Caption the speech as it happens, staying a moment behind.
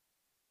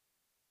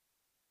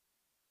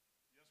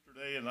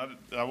yesterday, and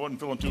I wasn't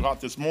feeling too hot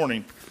this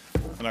morning,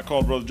 and I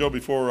called Brother Joe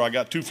before I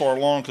got too far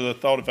along because I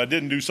thought if I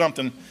didn't do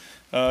something,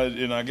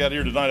 and I got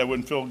here tonight, I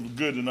wouldn't feel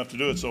good enough to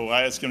do it, so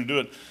I asked him to do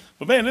it.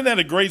 But man, isn't that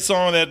a great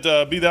song,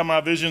 that Be Thou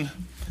My Vision?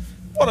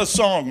 What a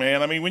song,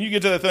 man. I mean, when you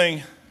get to that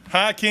thing,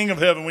 High King of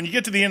Heaven, when you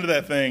get to the end of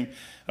that thing,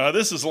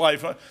 this is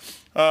life.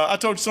 I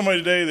talked to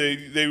somebody today,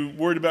 they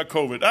worried about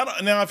COVID.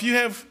 Now, if you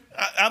have,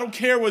 I don't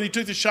care whether you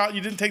took the shot,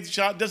 you didn't take the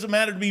shot, it doesn't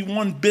matter to me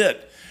one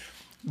bit.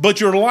 But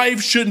your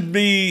life shouldn't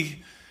be,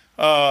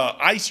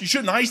 you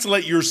shouldn't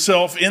isolate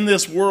yourself in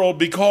this world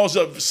because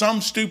of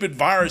some stupid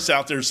virus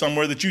out there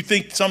somewhere that you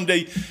think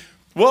someday,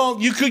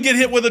 well, you could get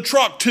hit with a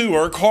truck too,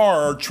 or a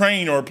car, or a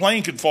train, or a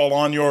plane could fall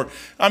on you.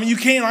 You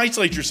can't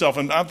isolate yourself.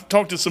 And I've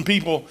talked to some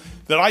people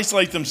that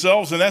isolate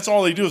themselves, and that's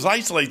all they do is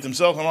isolate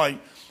themselves. I'm like,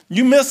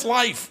 you miss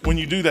life when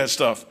you do that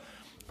stuff.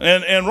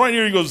 And right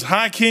here he goes,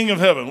 High King of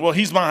Heaven. Well,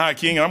 he's my High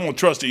King, and I'm going to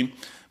trust him.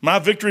 My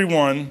victory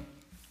won.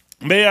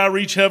 May I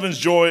reach heaven's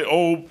joy,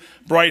 O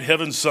bright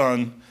heaven's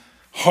sun.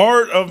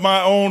 Heart of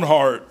my own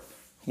heart,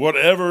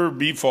 whatever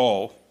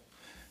befall,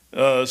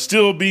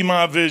 still be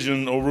my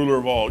vision, O ruler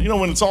of all. You know,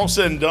 when it's all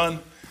said and done,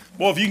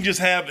 well, if you can just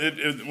have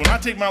it, when I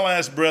take my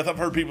last breath, I've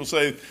heard people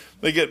say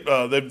they've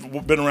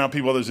been around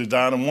people others who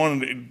died, and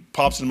one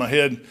pops in my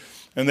head,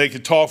 and they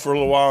could talk for a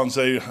little while and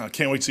say, I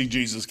can't wait to see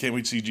Jesus, can't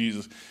wait to see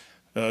Jesus,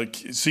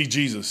 see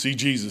Jesus, see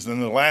Jesus.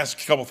 And the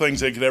last couple things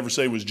they could ever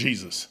say was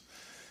Jesus.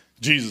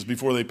 Jesus,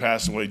 before they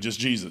passed away, just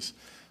Jesus.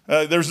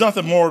 There's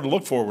nothing more to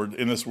look forward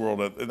in this world.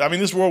 I mean,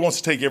 this world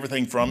wants to take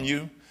everything from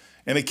you,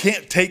 and it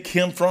can't take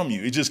him from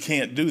you. It just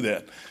can't do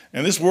that.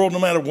 And this world, no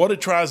matter what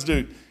it tries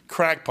to do,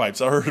 crack pipes.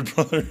 I heard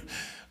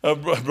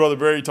Brother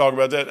Barry talk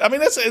about that. I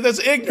mean, that's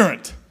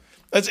ignorant.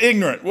 That's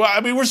ignorant. Well, I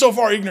mean, we're so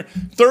far ignorant.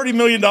 $30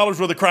 million worth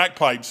of crack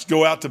pipes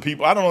go out to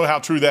people. I don't know how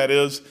true that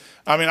is.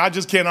 I mean, I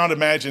just cannot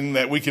imagine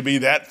that we could be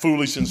that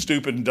foolish and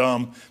stupid and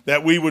dumb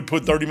that we would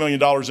put $30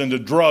 million into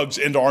drugs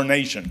into our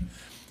nation.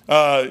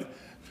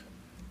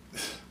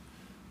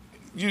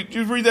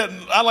 You read that.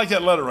 I like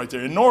that letter right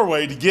there. In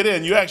Norway, to get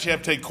in, you actually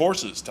have to take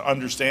courses to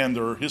understand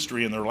their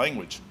history and their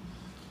language.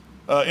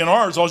 In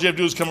ours, all you have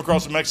to do is come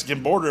across the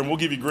Mexican border, and we'll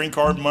give you green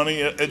card,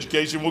 money,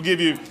 education. We'll give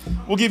you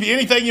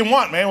anything you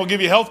want, man. We'll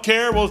give you health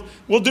care.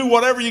 We'll do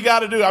whatever you got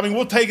to do. I mean,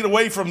 we'll take it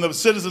away from the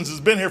citizens that's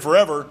been here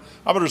forever.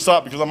 I better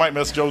stop because I might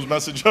mess Joe's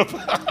message up.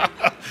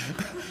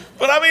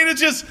 But I mean,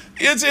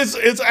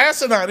 it's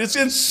asinine. It's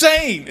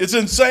insane. It's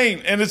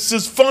insane, and it's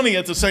just funny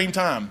at the same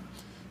time.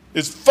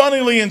 It's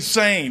funnily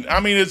insane. I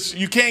mean,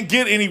 you can't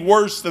get any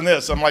worse than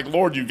this. I'm like,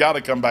 Lord, you got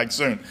to come back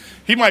soon.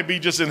 He might be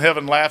just in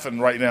heaven laughing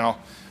right now.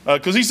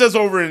 Because he says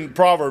over in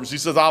Proverbs, he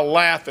says, I'll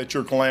laugh at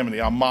your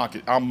calamity. I'll mock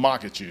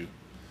at you.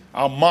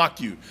 I'll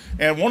mock you.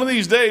 And one of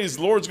these days,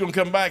 the Lord's going to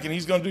come back, and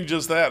he's going to do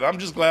just that. I'm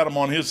just glad I'm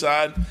on his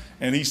side,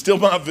 and he's still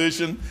my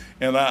vision.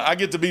 And I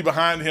get to be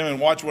behind him and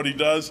watch what he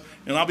does.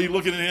 And I'll be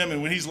looking at him,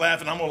 and when he's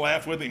laughing, I'm going to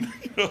laugh with him.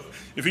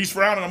 If he's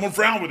frowning, I'm going to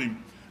frown with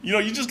him. You know,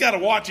 you just got to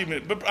watch him.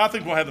 But I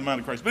think we'll have the mind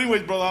of Christ. But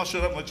anyways, brother, I'll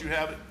shut up and let you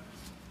have it.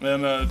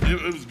 And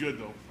it was good,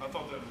 though. I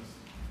thought that was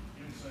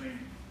insane.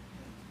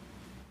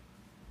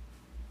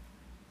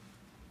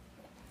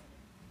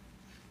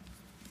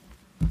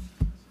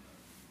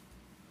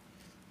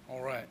 All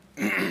right.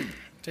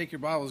 Take your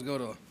Bibles, go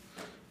to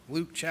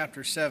Luke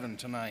chapter 7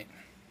 tonight.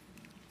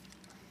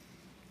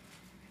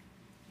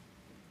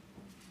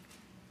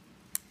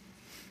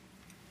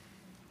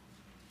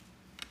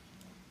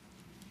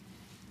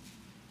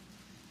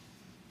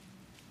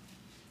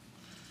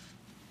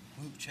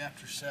 Luke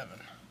chapter 7.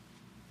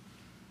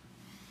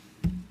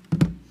 It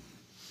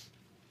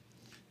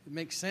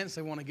makes sense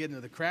they want to get into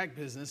the crack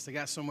business. They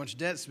got so much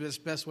debt, it's the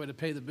best way to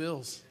pay the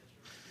bills.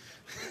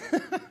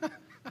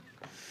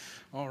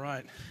 All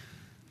right.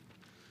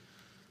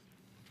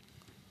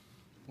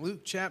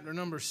 Luke chapter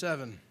number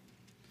 7.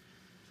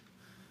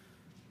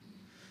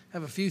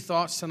 Have a few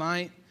thoughts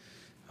tonight.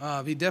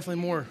 Be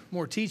definitely more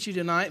teachy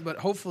tonight, but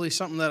hopefully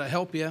something that'll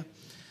help you.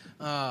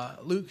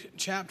 Luke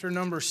chapter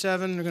number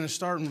 7. We're going to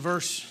start in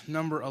verse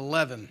number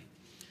 11.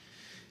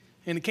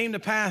 And it came to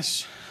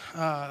pass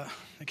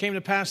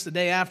the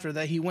day after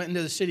that he went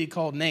into the city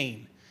called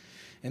Nain,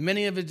 and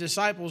many of his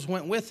disciples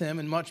went with him,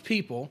 and much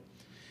people.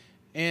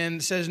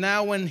 And it says,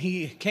 now when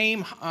he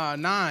came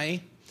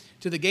nigh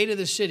to the gate of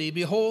the city,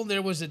 behold,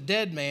 there was a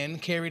dead man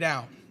carried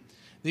out,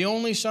 the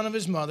only son of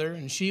his mother,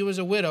 and she was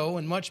a widow,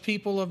 and much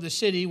people of the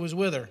city was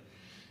with her.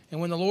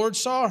 And when the Lord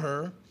saw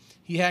her,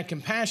 he had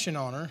compassion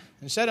on her,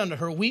 and said unto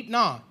her, weep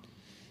not.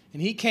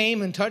 And he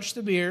came and touched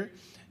the bier,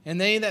 and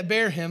they that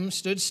bare him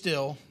stood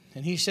still.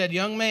 And he said,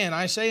 young man,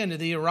 I say unto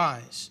thee,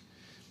 arise.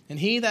 And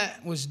he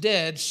that was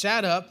dead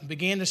sat up, and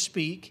began to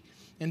speak,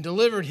 and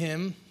delivered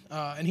him,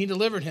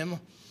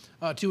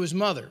 to his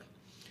mother.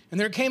 And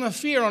there came a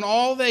fear on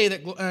all they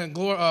that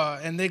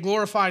and they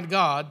glorified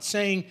God,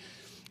 saying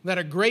that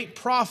a great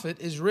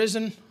prophet is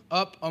risen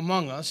up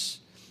among us,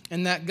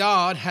 and that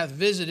God hath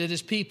visited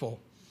his people.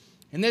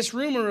 And this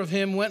rumor of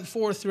him went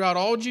forth throughout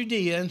all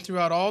Judea and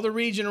throughout all the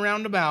region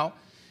round about,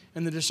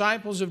 and the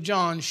disciples of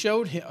John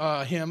showed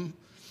him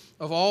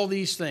of all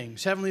these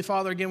things. Heavenly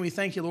Father, again, we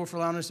thank you, Lord, for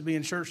allowing us to be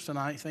in church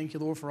tonight. Thank you,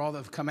 Lord, for all that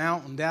have come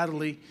out.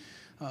 Undoubtedly,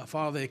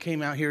 Father, they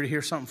came out here to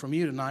hear something from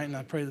you tonight, and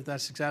I pray that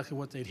that's exactly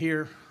what they'd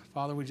hear.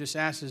 Father, we just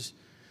ask as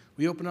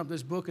we open up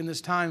this book in this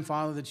time,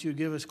 Father, that you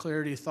give us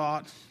clarity of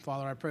thought.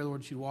 Father, I pray,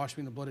 Lord, that you wash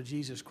me in the blood of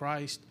Jesus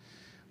Christ.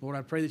 Lord,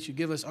 I pray that you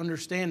give us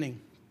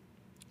understanding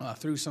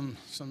through some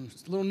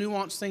little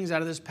nuanced things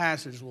out of this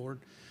passage, Lord.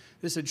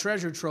 This is a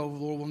treasure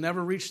trove, Lord. We'll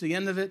never reach the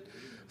end of it.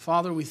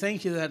 Father, we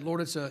thank you that,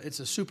 Lord, it's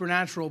a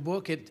supernatural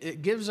book.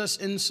 It gives us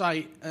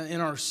insight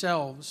in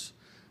ourselves,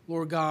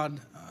 Lord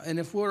God. And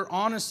if we're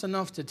honest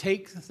enough to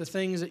take the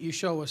things that you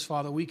show us,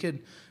 Father, we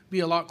could be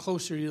a lot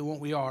closer to you than what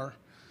we are.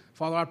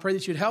 Father, I pray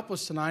that you'd help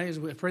us tonight. As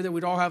we pray that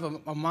we'd all have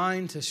a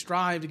mind to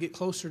strive to get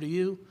closer to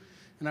you.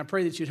 And I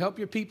pray that you'd help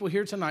your people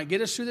here tonight. Get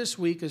us through this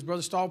week. As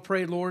Brother Stahl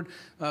prayed, Lord,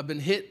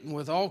 been hit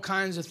with all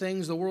kinds of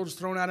things the world's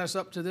thrown at us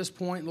up to this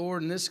point,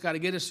 Lord, and this has got to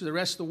get us through the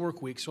rest of the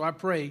work week. So I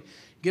pray,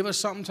 give us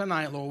something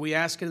tonight, Lord. We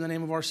ask it in the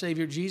name of our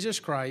Savior, Jesus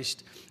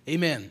Christ.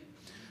 Amen.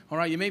 All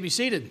right, you may be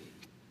seated.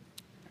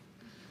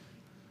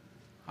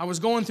 I was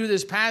going through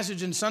this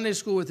passage in Sunday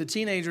school with the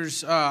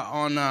teenagers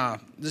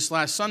on this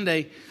last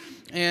Sunday,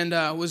 and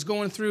was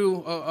going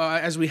through,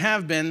 as we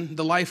have been,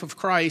 the life of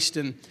Christ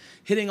and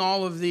hitting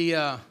all of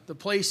the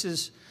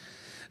places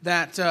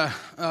that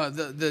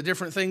the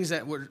different things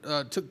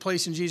that took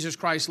place in Jesus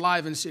Christ's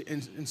life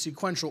in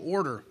sequential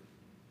order.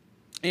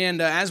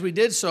 And as we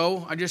did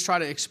so, I just try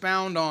to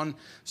expound on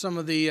some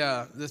of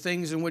the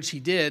things in which he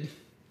did.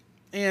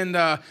 And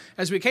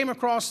as we came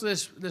across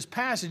this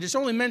passage, it's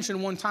only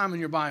mentioned one time in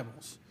your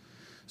Bibles.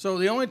 So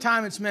the only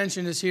time it's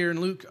mentioned is here in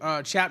Luke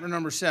chapter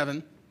number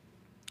 7.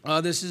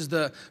 This is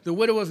the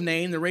widow of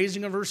Nain, the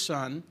raising of her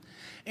son.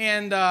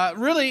 And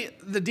really,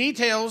 the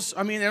details,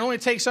 I mean, it only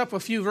takes up a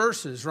few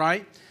verses,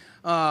 right?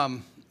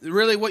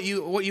 Really, what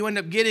you end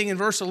up getting in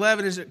verse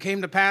 11 is it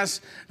came to pass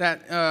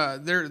that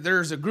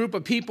there's a group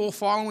of people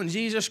following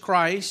Jesus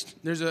Christ.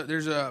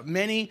 There's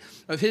many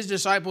of his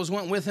disciples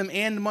went with him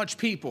and much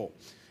people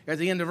at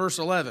the end of verse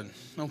 11,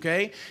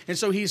 okay? And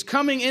so he's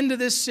coming into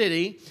this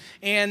city,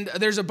 and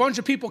there's a bunch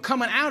of people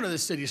coming out of the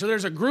city. So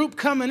there's a group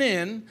coming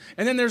in,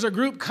 and then there's a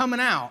group coming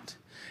out.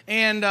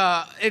 And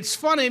it's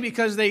funny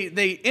because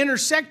they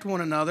intersect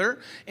one another,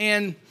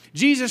 and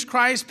Jesus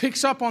Christ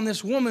picks up on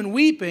this woman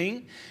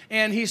weeping,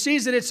 and he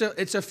sees that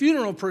it's a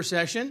funeral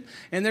procession,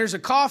 and there's a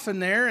coffin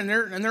there, and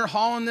they're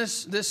hauling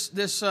this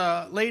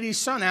lady's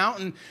son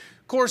out, and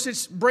of course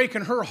it's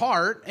breaking her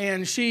heart,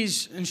 and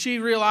she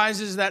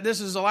realizes that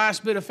this is the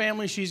last bit of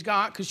family she's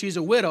got because she's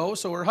a widow,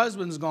 so her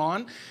husband's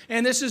gone,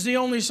 and this is the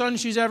only son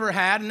she's ever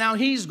had, and now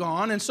he's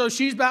gone, and so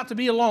she's about to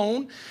be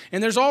alone,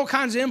 and there's all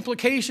kinds of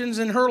implications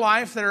in her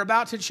life that are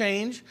about to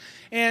change.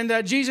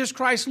 And Jesus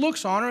Christ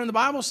looks on her, and the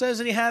Bible says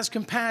that he has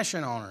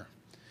compassion on her.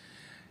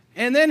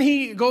 And then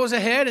he goes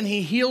ahead and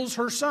he heals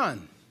her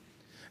son.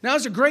 Now,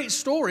 it's a great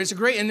story.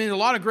 And there's a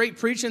lot of great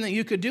preaching that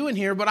you could do in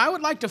here, but I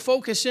would like to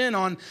focus in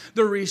on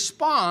the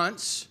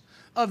response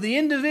of the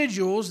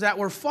individuals that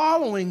were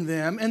following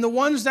them and the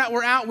ones that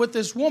were out with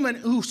this woman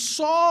who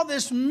saw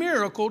this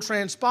miracle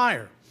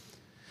transpire.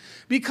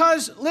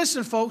 Because,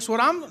 listen, folks, what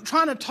I'm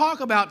trying to talk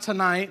about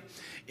tonight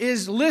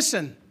is,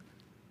 listen,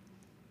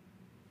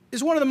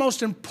 is one of the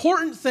most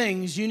important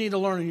things you need to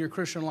learn in your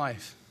Christian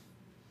life.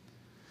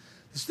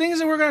 The things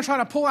that we're going to try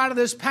to pull out of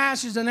this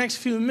passage the next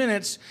few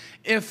minutes,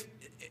 if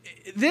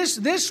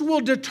this will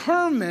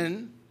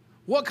determine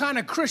what kind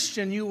of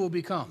Christian you will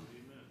become.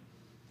 Amen.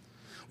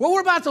 What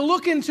we're about to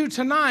look into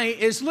tonight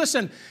is,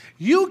 listen,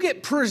 you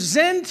get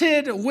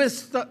presented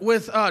with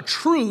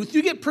truth.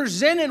 You get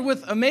presented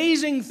with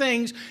amazing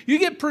things. You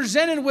get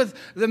presented with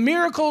the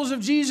miracles of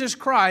Jesus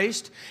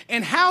Christ,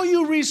 and how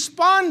you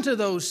respond to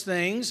those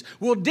things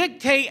will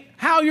dictate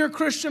how your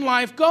Christian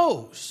life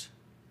goes.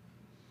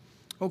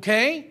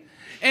 Okay?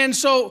 And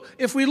so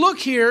if we look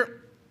here,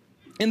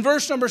 in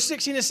verse number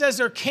 16, it says,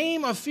 there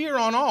came a fear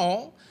on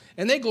all,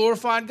 and they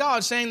glorified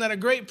God, saying that a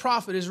great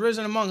prophet is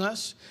risen among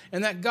us,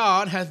 and that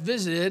God hath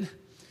visited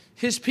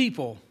his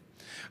people.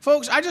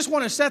 Folks, I just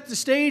want to set the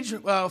stage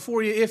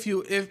for you,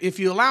 if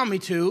you allow me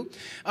to.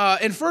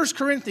 In 1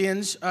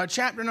 Corinthians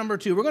chapter number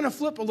 2, we're going to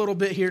flip a little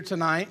bit here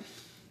tonight.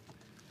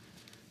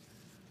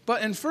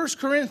 But in 1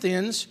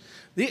 Corinthians,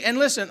 and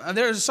listen,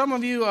 there's some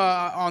of you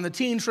on the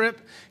teen trip,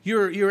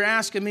 you're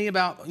asking me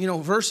about,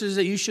 verses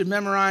that you should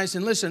memorize.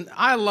 And listen,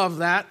 I love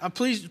that.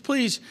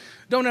 Please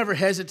don't ever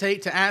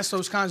hesitate to ask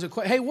those kinds of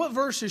questions. Hey, what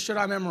verses should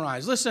I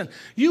memorize? Listen,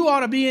 you ought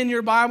to be in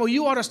your Bible.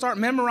 You ought to start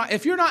memorizing.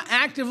 If you're not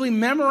actively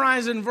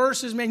memorizing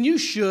verses, man, you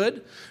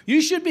should.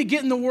 You should be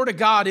getting the Word of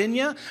God in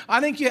you.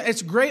 I think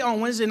it's great on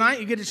Wednesday night.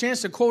 You get a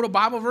chance to quote a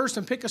Bible verse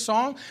and pick a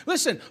song.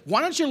 Listen,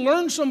 why don't you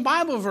learn some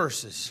Bible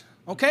verses?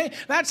 Okay?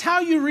 That's how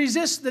you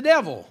resist the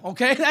devil.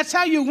 Okay? That's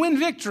how you win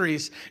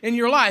victories in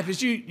your life,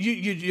 is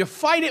you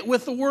fight it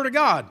with the Word of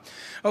God.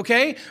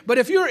 Okay? But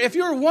if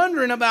you're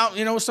wondering about,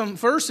 some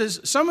verses,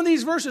 some of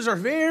these verses are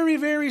very,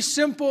 very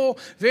simple,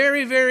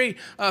 very, very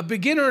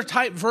beginner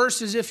type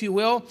verses, if you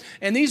will.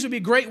 And these would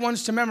be great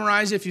ones to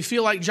memorize if you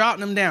feel like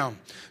jotting them down.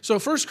 So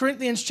 1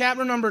 Corinthians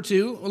chapter number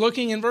 2,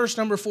 looking in verse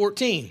number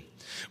 14.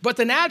 But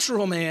the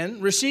natural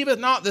man receiveth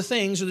not the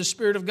things of the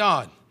Spirit of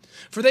God,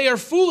 for they are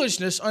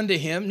foolishness unto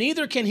him,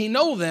 neither can he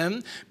know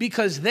them,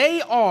 because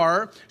they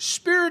are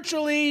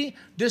spiritually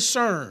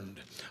discerned.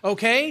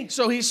 Okay?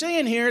 So he's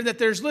saying here that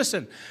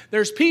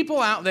there's people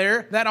out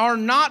there that are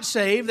not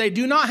saved. They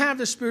do not have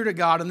the Spirit of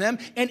God in them,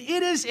 and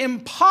it is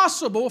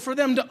impossible for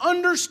them to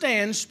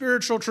understand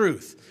spiritual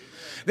truth.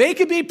 They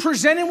could be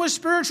presented with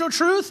spiritual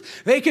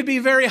truth. They could be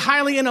very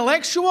highly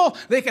intellectual.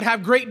 They could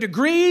have great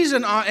degrees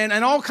and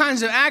all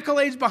kinds of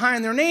accolades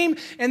behind their name,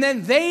 and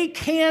then they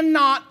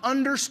cannot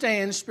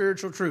understand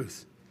spiritual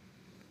truth.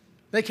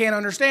 They can't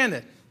understand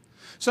it.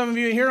 Some of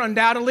you here,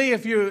 undoubtedly,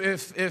 if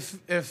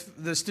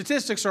the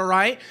statistics are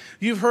right,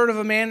 you've heard of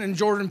a man named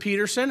Jordan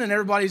Peterson,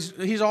 and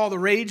he's all the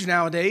rage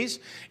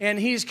nowadays, and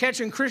he's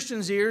catching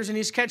Christians' ears and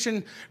he's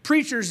catching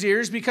preachers'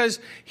 ears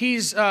because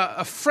he's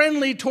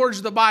friendly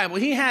towards the Bible.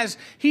 He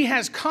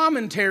has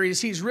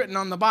commentaries he's written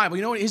on the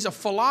Bible. He's a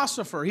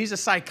philosopher. He's a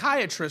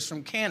psychiatrist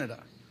from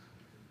Canada.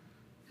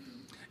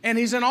 And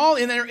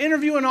they're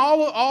interviewing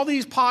all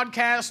these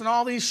podcasts and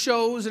all these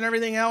shows and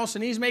everything else,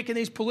 and he's making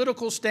these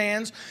political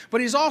stands,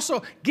 but he's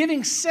also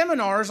giving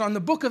seminars on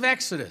the book of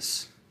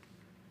Exodus.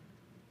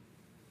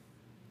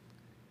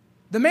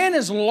 The man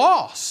is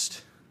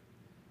lost.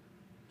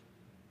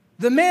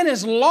 The man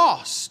is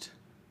lost.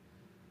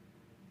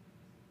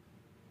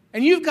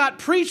 And you've got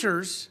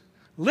preachers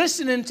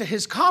listening to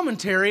his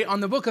commentary on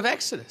the book of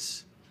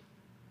Exodus.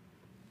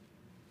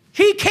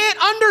 He can't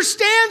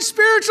understand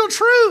spiritual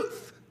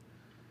truth.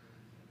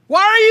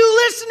 Why are you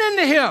listening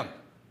to him?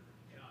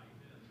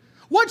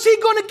 What's he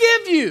going to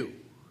give you?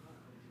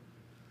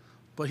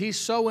 But he's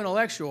so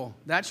intellectual,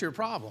 that's your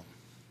problem.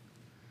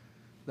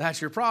 That's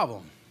your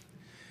problem.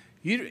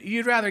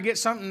 You'd rather get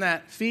something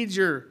that feeds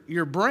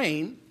your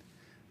brain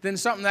than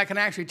something that can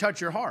actually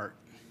touch your heart.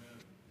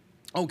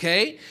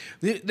 Okay?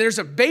 There's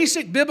a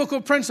basic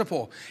biblical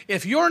principle.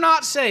 If you're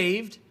not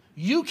saved,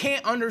 you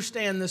can't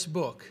understand this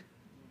book.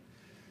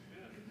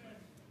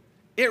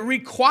 It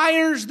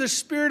requires the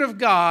Spirit of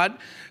God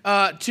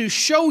to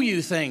show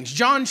you things.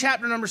 John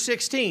chapter number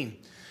 16.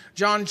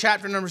 John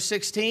chapter number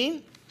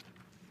 16.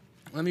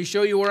 Let me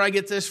show you where I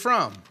get this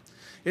from.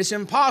 It's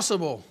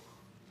impossible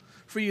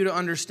for you to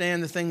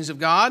understand the things of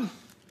God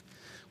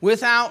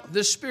without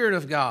the Spirit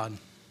of God.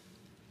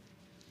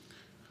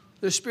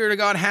 The Spirit of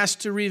God has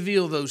to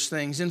reveal those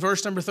things. In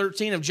verse number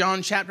 13 of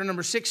John chapter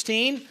number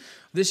 16,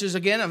 this is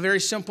again a very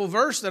simple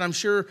verse that I'm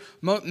sure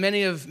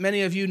many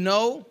of you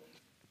know.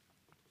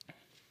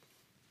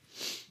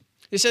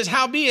 It says,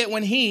 howbeit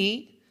when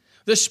he,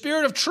 the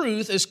Spirit of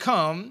truth, is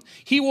come,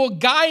 he will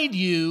guide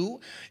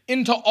you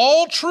into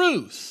all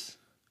truth.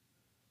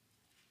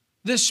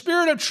 The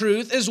Spirit of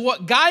truth is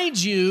what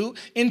guides you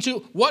into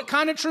what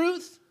kind of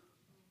truth?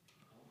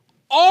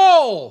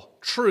 All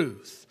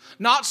truth.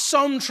 Not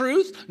some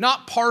truth,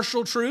 not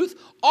partial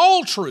truth,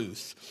 all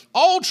truth.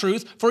 All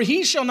truth, for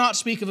he shall not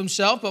speak of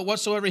himself, but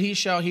whatsoever he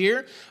shall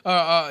hear,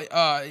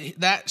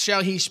 that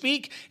shall he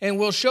speak, and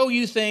will show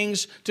you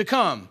things to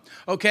come.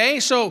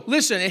 Okay, so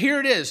listen, here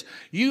it is.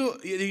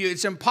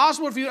 It's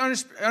impossible for you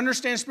to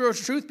understand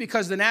spiritual truth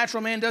because the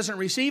natural man doesn't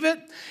receive it,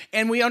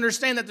 and we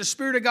understand that the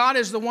Spirit of God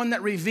is the one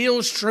that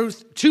reveals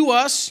truth to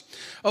us.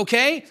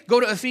 Okay,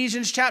 go to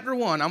Ephesians chapter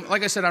 1.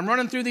 Like I said, I'm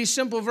running through these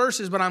simple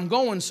verses, but I'm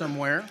going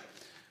somewhere.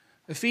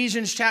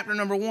 Ephesians chapter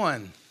number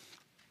 1.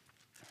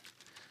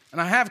 And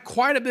I have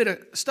quite a bit of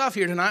stuff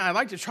here tonight. I'd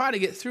like to try to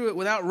get through it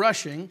without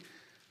rushing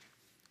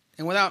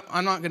and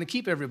I'm not going to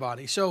keep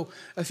everybody. So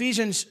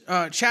Ephesians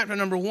chapter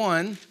number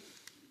 1,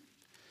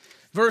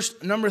 verse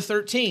number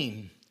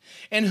 13.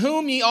 In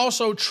whom ye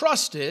also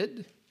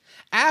trusted,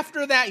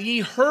 after that ye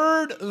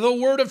heard the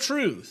word of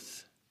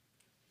truth,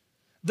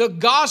 the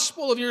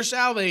gospel of your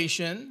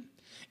salvation,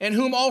 in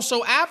whom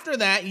also after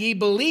that ye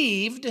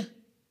believed,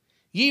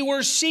 ye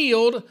were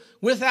sealed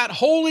with that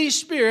Holy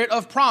Spirit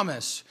of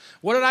promise.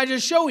 What did I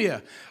just show you?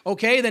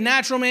 Okay, the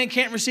natural man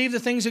can't receive the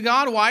things of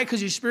God. Why?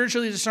 Because he's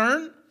spiritually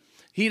discerned.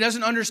 He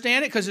doesn't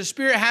understand it because the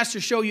Spirit has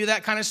to show you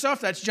that kind of stuff.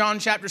 That's John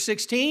chapter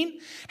 16.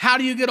 How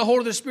do you get a hold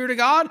of the Spirit of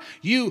God?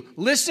 You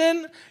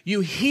listen,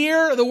 you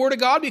hear the Word of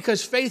God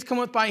because faith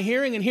cometh by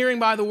hearing and hearing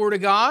by the Word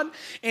of God.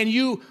 And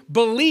you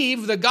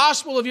believe the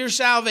gospel of your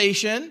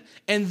salvation,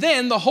 and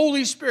then the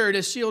Holy Spirit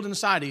is sealed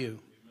inside of you.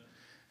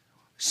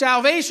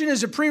 Salvation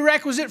is a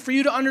prerequisite for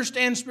you to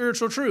understand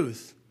spiritual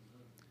truth.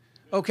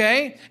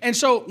 Okay? And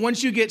so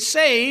once you get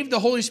saved, the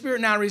Holy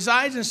Spirit now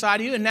resides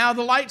inside of you, and now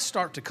the lights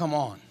start to come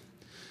on.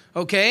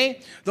 Okay?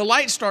 The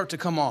lights start to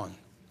come on.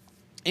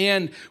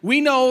 And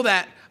we know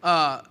that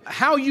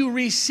how you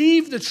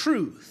receive the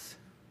truth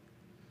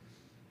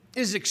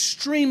is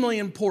extremely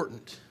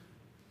important.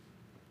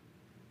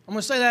 I'm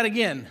going to say that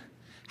again.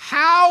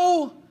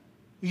 How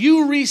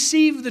you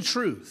receive the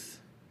truth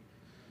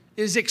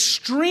is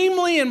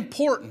extremely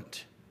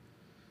important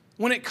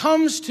when it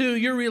comes to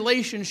your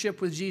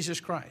relationship with Jesus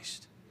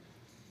Christ.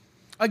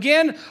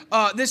 Again,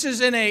 this is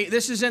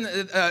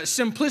in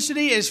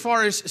simplicity as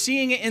far as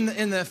seeing it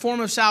in the form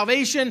of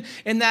salvation,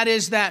 and that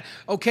is that,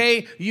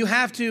 okay, you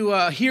have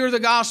to hear the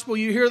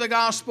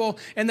gospel,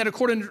 and that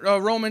according to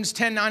Romans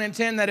 10, 9, and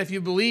 10, that if you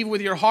believe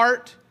with your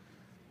heart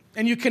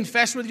and you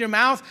confess with your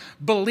mouth,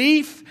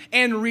 belief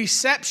and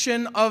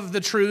reception of the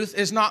truth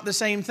is not the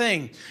same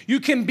thing. You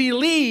can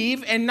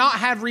believe and not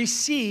have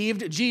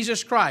received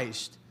Jesus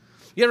Christ.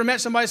 You ever met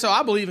somebody say,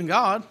 I believe in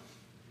God,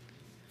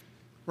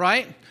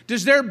 right?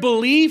 Does their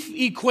belief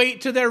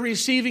equate to their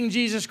receiving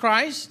Jesus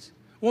Christ?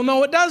 Well,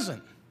 no, it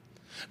doesn't.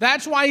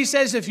 That's why he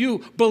says if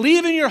you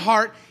believe in your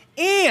heart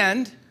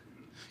and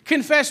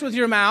confess with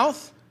your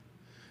mouth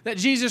that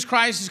Jesus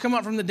Christ has come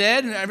up from the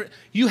dead,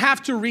 you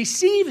have to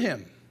receive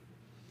him.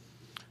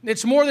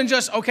 It's more than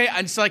just, okay,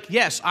 it's like,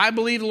 yes, I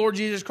believe the Lord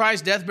Jesus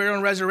Christ, death, burial,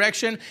 and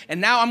resurrection,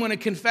 and now I'm going to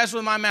confess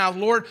with my mouth,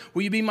 Lord,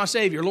 will you be my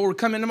Savior? Lord,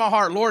 come into my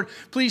heart. Lord,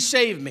 please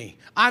save me.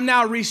 I'm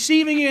now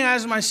receiving you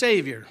as my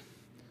Savior.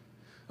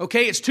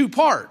 Okay, it's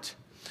two-part.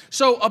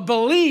 So a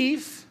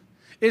belief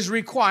is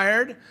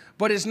required,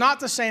 but it's not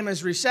the same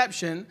as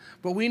reception,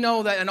 but we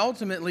know that, and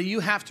ultimately, you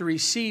have to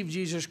receive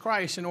Jesus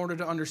Christ in order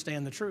to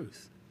understand the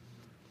truth.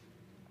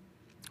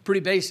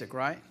 Pretty basic,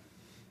 right?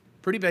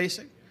 Pretty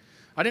basic.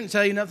 I didn't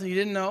tell you nothing you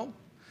didn't know,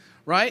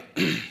 right?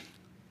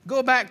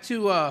 Go back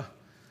to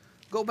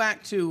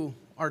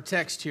our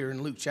text here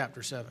in Luke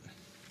chapter 7.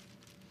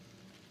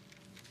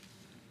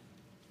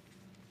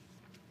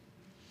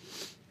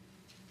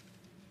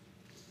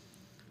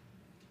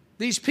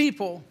 These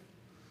people,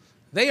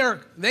 they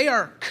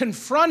are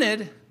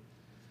confronted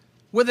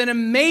with an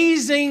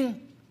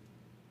amazing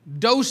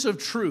dose of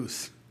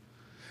truth.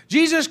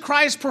 Jesus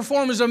Christ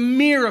performs a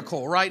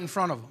miracle right in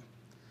front of them.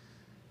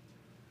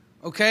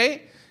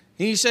 Okay?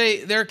 And you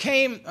say, there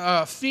came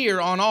fear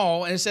on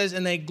all, and it says,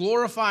 and they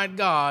glorified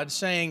God,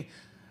 saying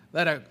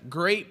that a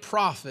great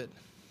prophet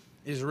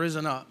is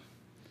risen up.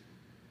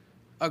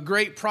 A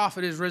great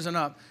prophet is risen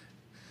up.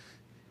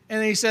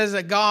 And he says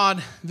that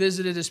God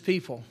visited his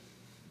people.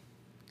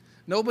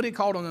 Nobody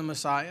called him the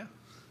Messiah.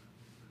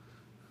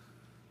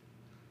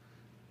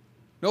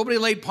 Nobody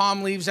laid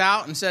palm leaves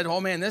out and said, oh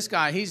man, this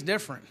guy, he's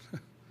different.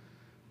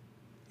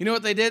 You know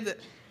what they did?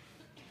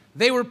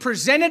 They were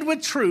presented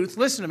with truth.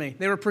 Listen to me.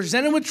 They were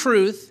presented with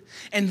truth.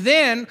 And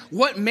then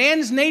what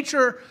man's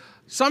nature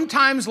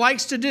sometimes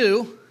likes to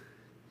do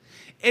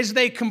is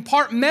they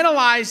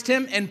compartmentalized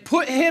him and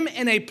put him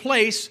in a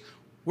place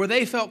where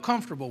they felt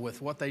comfortable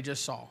with what they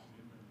just saw.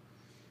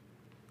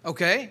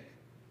 Okay?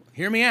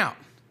 Hear me out.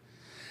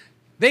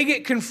 They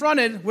get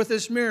confronted with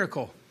this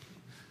miracle.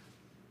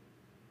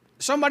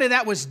 Somebody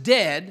that was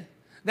dead,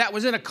 that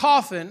was in a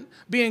coffin,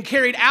 being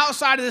carried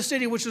outside of the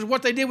city, which is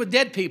what they did with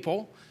dead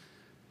people,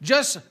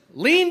 just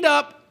leaned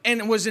up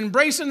and was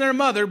embracing their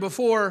mother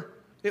before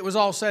it was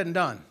all said and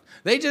done.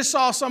 They just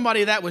saw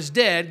somebody that was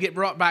dead get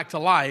brought back to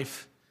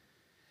life.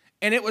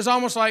 And it was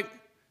almost like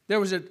there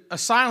was a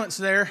silence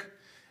there.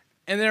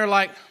 And they're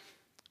like,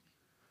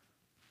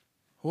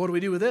 what do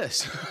we do with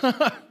this?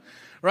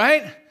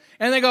 Right?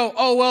 And they go,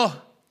 oh,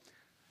 well,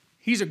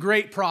 he's a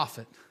great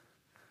prophet.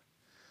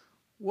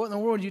 What in the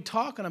world are you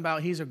talking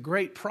about? He's a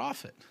great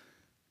prophet.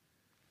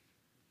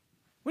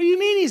 What do you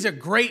mean he's a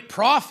great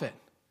prophet?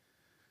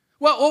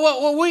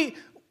 Well,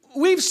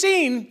 we've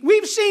seen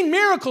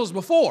miracles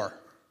before.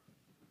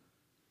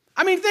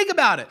 I mean, think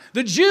about it.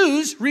 The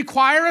Jews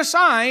require a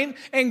sign,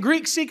 and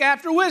Greeks seek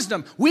after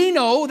wisdom. We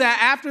know that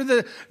after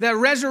the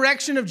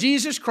resurrection of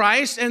Jesus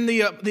Christ and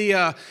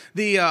the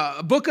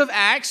book of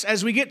Acts,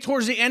 as we get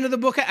towards the end of the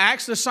book of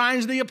Acts, the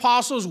signs of the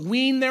apostles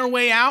wean their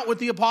way out with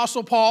the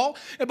apostle Paul.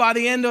 And by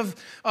the end of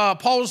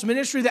Paul's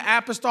ministry, the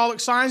apostolic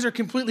signs are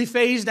completely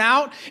phased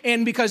out.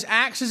 And because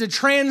Acts is a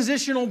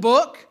transitional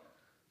book,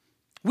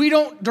 we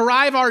don't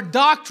derive our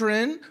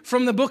doctrine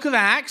from the book of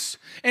Acts.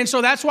 And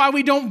so that's why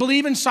we don't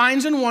believe in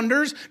signs and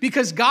wonders,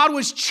 because God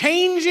was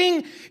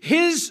changing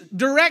his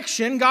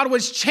direction. God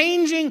was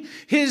changing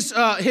his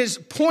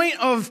point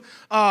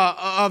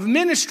of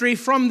ministry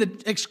from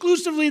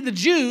exclusively the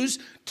Jews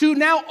to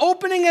now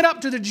opening it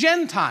up to the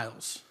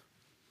Gentiles.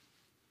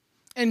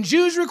 And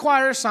Jews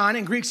require a sign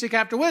and Greeks seek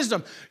after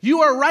wisdom.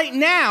 You are right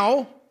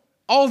now,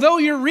 although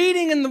you're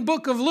reading in the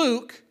book of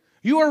Luke,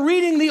 you are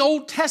reading the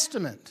Old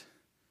Testament.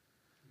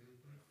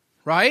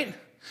 Right?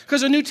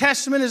 Because the New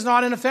Testament is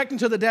not in effect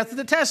until the death of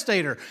the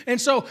testator.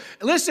 And so,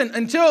 listen,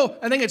 until,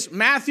 I think it's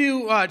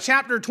Matthew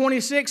chapter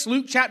 26,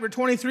 Luke chapter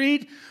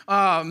 23,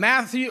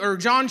 Matthew or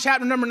John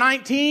chapter number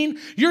 19,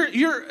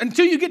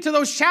 until you get to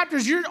those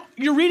chapters,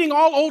 you're reading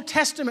all Old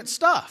Testament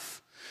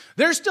stuff.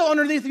 They're still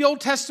underneath the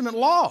Old Testament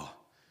law.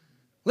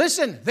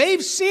 Listen,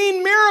 they've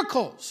seen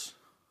miracles.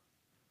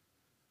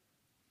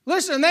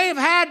 Listen, they've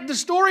had the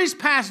stories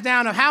passed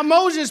down of how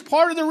Moses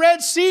parted the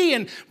Red Sea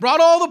and brought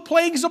all the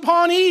plagues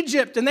upon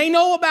Egypt. And they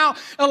know about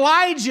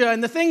Elijah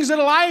and the things that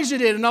Elijah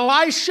did and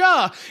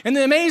Elisha and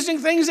the amazing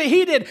things that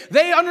he did.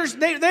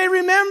 They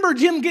remembered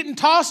him getting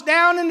tossed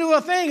down into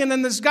a thing. And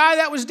then this guy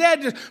that was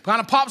dead just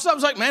kind of pops up.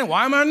 It's like, man,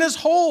 why am I in this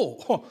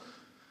hole?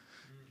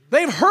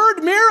 They've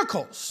heard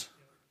miracles.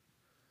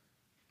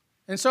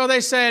 And so they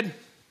said,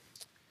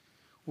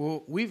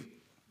 well,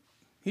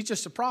 he's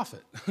just a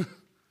prophet.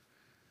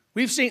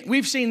 We've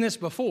seen this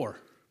before,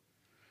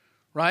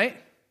 right?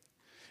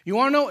 You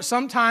want to know what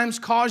sometimes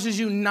causes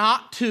you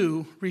not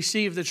to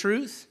receive the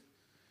truth?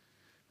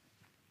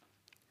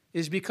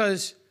 Is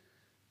because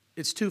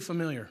it's too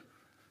familiar.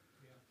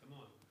 Yeah, come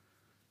on.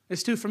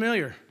 It's too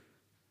familiar.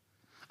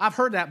 I've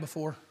heard that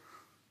before.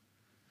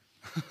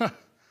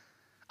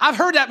 I've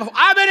heard that before.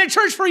 I've been in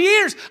church for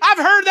years. I've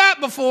heard that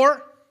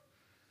before.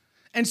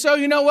 And so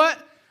you know what?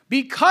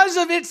 Because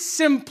of its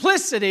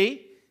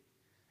simplicity,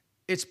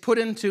 it's put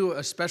into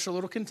a special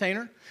little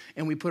container,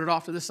 and we put it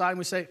off to the side, and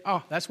we say,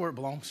 oh, that's where it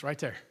belongs, right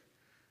there.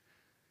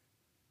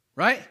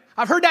 Right?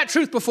 I've heard that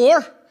truth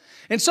before.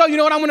 And so you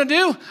know what I'm going to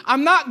do?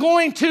 I'm not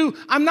going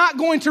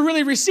to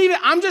really receive it.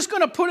 I'm just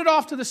going to put it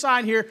off to the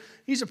side here.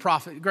 He's a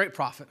prophet, great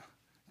prophet.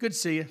 Good to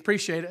see you.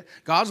 Appreciate it.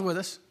 God's with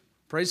us.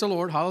 Praise the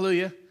Lord.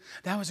 Hallelujah.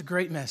 That was a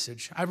great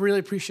message. I really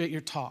appreciate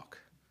your talk.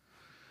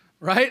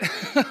 Right?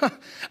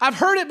 I've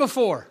heard it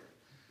before.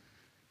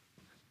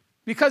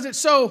 Because it's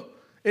so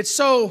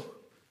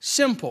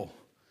simple.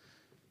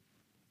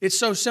 It's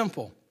so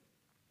simple.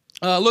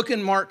 Look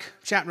in Mark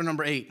chapter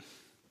number 8.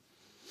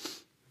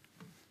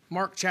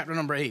 Mark chapter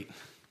number 8.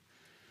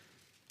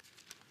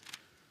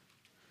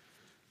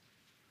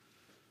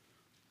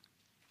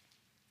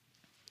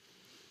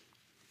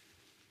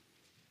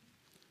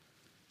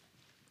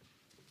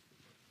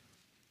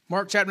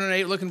 Mark chapter number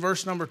 8, look in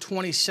verse number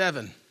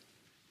 27.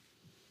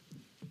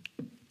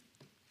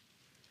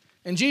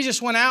 And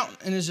Jesus went out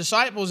and his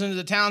disciples into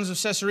the towns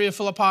of Caesarea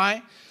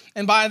Philippi.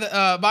 And by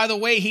the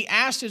way, he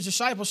asked his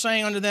disciples,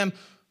 saying unto them,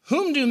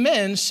 whom do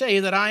men say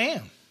that I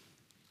am?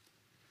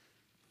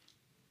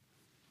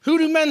 Who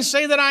do men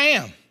say that I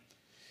am?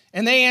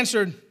 And they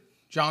answered,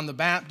 John the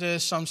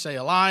Baptist, some say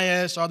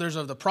Elias, others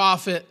of the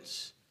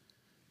prophets.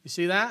 You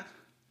see that?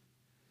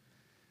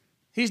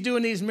 He's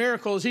doing these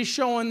miracles. He's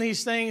showing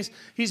these things.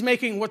 He's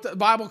making what the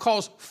Bible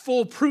calls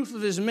full proof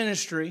of his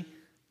ministry,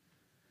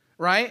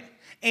 right?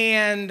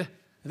 And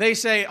they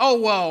say,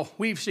 oh, well,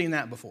 we've seen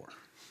that before.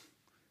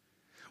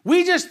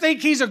 We just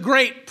think he's a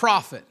great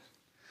prophet.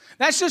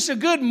 That's just a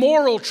good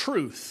moral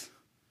truth,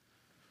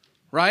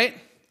 right?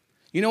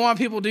 You know why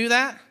people do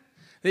that?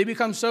 They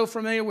become so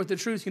familiar with the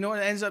truth. You know what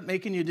it ends up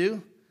making you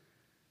do?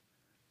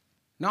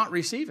 Not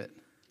receive it.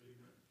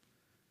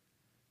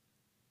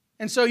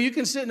 And so you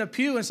can sit in a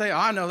pew and say, oh,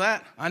 I know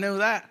that, I know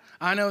that,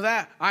 I know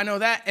that, I know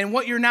that. And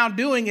what you're now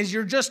doing is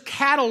you're just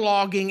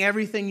cataloging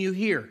everything you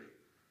hear.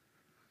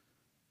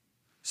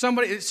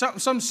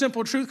 Some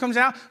simple truth comes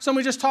out.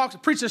 Somebody just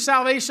preaches a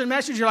salvation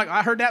message. You're like,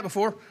 I heard that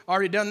before.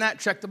 Already done that.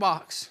 Check the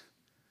box.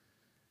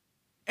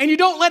 And you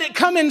don't let it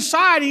come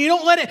inside, and you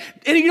don't let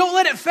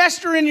it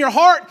fester in your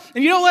heart,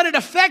 and you don't let it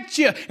affect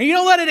you, and you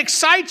don't let it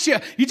excite you.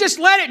 You just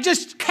let it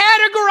just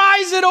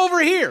categorize it over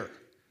here.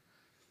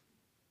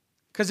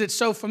 Because it's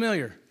so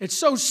familiar. It's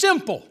so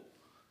simple.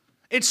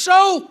 It's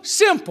so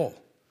simple.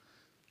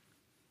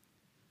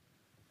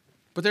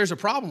 But there's a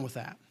problem with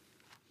that.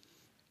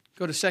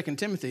 Go to 2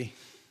 Timothy.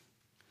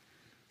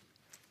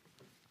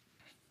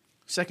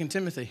 2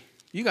 Timothy.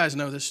 You guys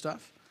know this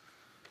stuff.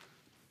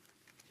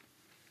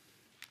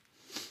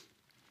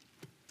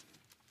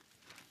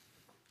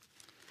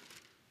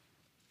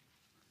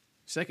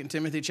 Second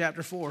Timothy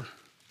chapter 4.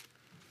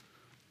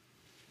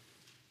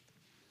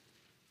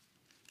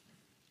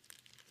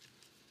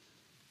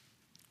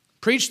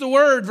 Preach the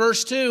word,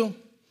 verse 2.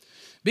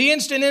 Be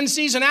instant in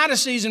season, out of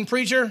season,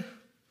 preacher.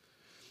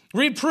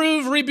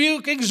 Reprove,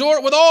 rebuke,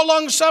 exhort with all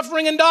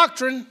long-suffering and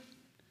doctrine.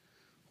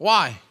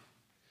 Why?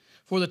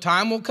 For the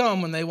time will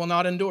come when they will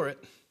not endure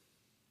it.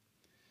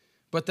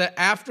 But that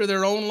after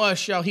their own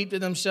lust shall heap to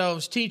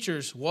themselves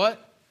teachers.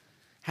 What?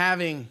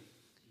 Having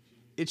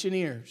itching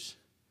ears.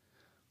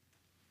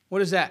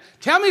 What is that?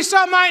 Tell me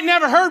something I ain't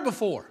never heard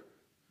before.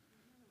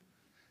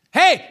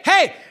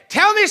 Hey,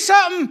 tell me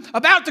something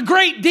about the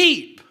great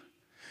deep.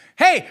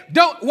 Hey,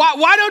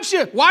 why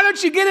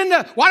don't you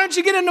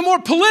get into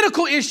more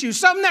political issues,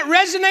 something that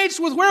resonates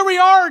with where we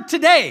are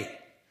today?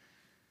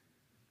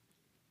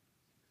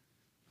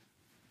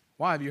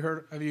 Why have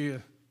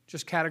you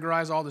just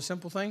categorized all the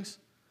simple things?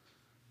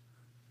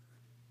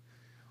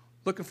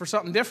 Looking for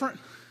something different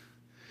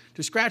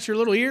to scratch your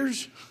little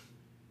ears?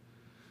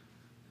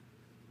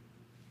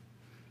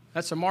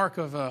 That's a mark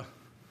of a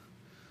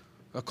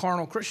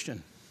carnal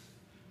Christian.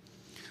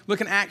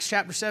 Look in Acts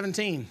chapter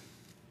 17.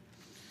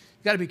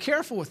 You got to be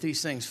careful with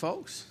these things,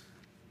 folks.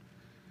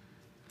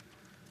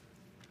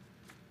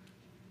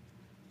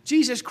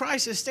 Jesus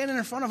Christ is standing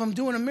in front of them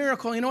doing a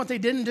miracle. You know what they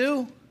didn't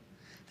do?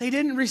 They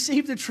didn't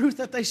receive the truth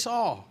that they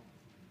saw.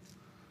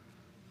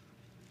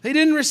 They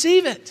didn't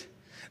receive it.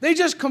 They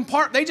just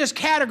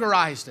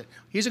categorized it.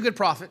 He's a good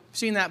prophet.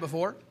 Seen that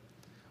before.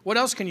 What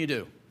else can you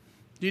do?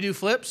 Do you do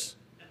flips?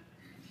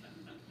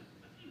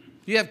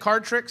 Do you have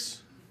card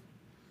tricks?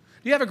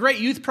 Do you have a great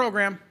youth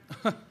program?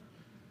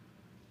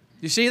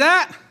 You see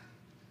that?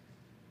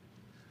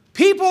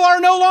 People are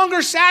no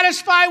longer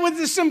satisfied with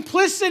the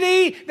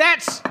simplicity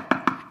that's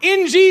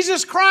in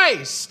Jesus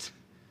Christ.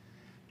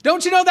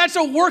 Don't you know that's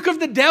a work of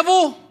the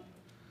devil?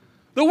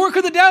 The work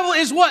of the devil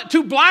is what?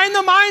 To blind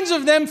the minds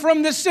of them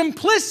from the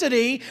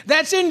simplicity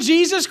that's in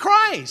Jesus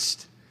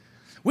Christ.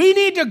 We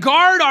need to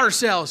guard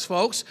ourselves,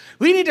 folks.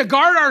 We need to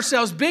guard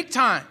ourselves big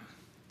time.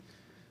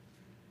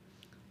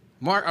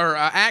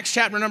 Acts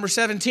chapter number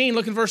 17,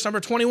 look at verse number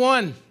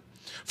 21.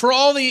 For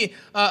all the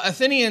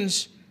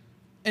Athenians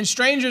and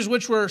strangers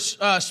which were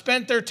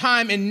spent their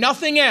time in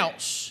nothing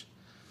else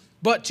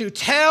but to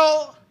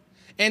tell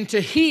and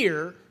to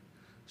hear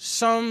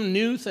some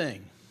new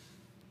thing.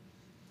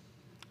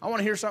 I want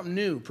to hear something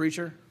new,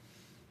 preacher.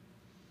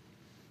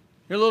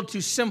 You're a little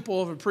too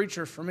simple of a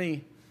preacher for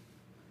me.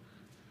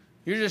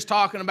 You're just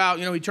talking about,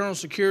 eternal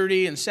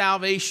security and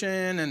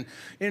salvation and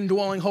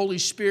indwelling Holy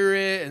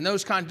Spirit and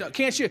those kind of.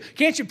 Can't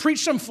you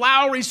preach some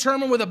flowery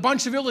sermon with a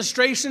bunch of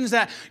illustrations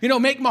that,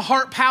 make my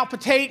heart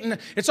palpitate, and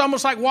it's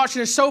almost like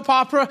watching a soap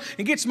opera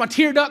and gets my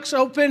tear ducts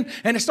open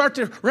and it starts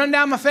to run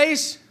down my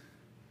face?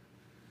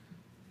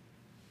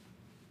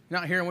 You're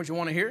not hearing what you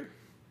want to hear?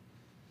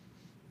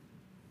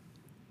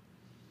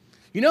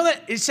 You know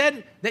that it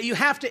said that you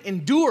have to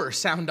endure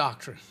sound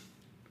doctrine.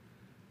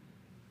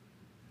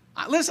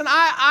 Listen,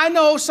 I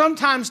know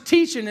sometimes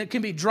teaching, it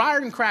can be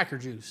drier than cracker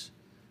juice,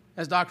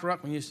 as Dr.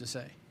 Ruckman used to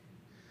say.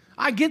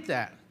 I get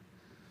that.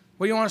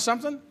 Well, you want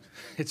something?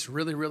 It's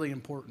really, really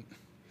important.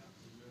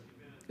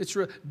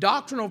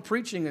 Doctrinal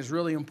preaching is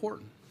really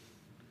important.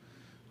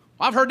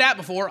 I've heard that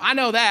before. I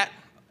know that.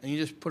 And you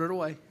just put it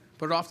away.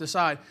 Put it off to the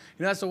side.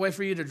 That's the way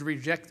for you to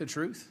reject the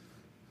truth.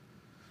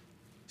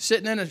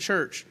 Sitting in a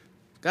church,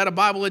 got a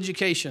Bible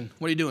education.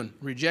 What are you doing?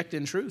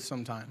 Rejecting truth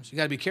sometimes. You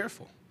got to be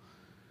careful.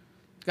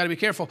 Got to be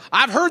careful.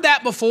 I've heard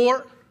that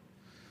before.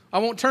 I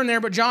won't turn there,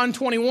 but John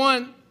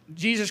 21,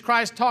 Jesus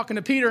Christ talking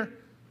to Peter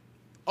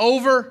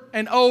over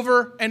and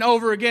over and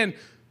over again.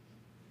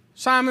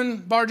 Simon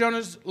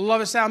Bar-Jonas,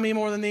 lovest thou me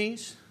more than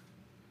these?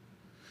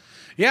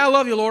 Yeah, I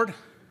love you, Lord.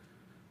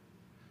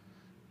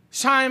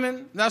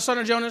 Simon, thou son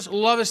of Jonas,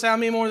 lovest thou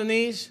me more than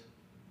these?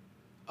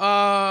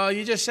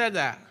 You just said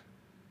that.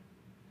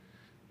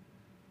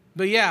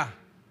 But yeah.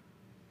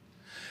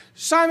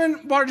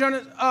 Simon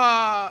Bar-Jonas,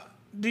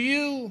 do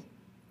you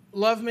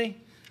love me?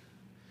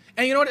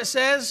 And you know what it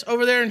says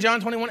over there in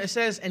John 21? It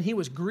says, and he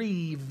was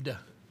grieved.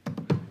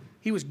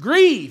 He was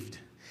grieved.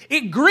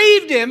 It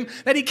grieved him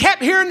that he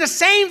kept hearing the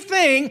same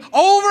thing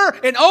over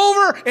and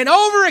over and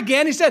over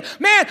again. He said,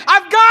 man,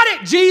 I've got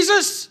it,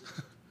 Jesus.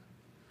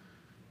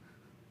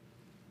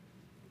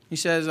 He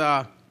says,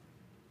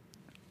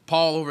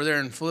 Paul over there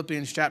in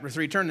Philippians chapter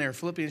 3. Turn there,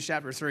 Philippians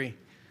chapter 3.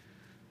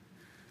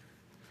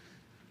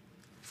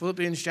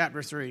 Philippians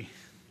chapter 3.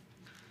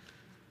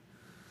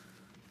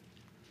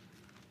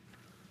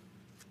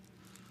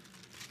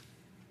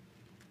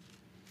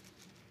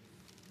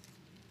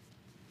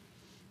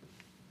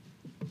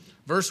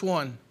 Verse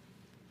 1.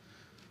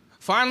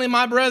 Finally,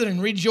 my brethren,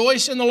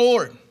 rejoice in the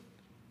Lord.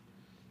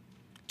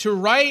 To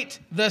write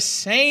the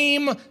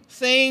same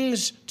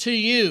things to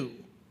you.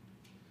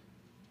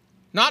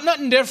 Not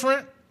nothing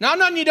different. Not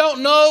nothing you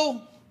don't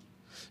know.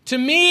 To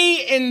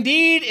me,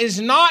 indeed,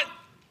 is not,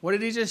 what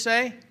did he just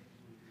say?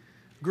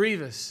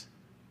 Grievous.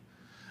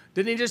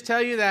 Didn't he just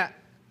tell you that?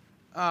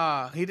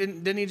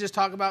 Didn't he just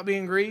talk about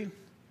being grieved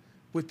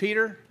with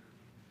Peter?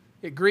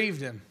 It grieved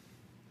him.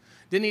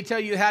 Didn't he tell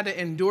you how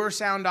to endure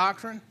sound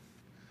doctrine?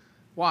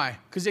 Why?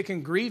 Because it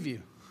can grieve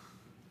you.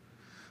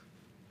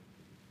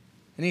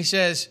 And he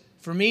says,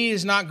 for me it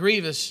is not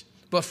grievous,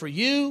 but for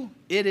you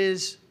it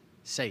is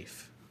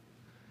safe.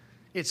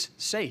 It's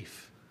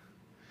safe.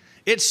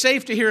 It's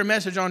safe to hear a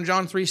message on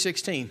John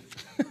 3:16.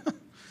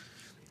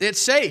 It's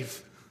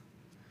safe.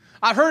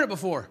 I've heard it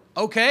before.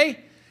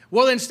 Okay.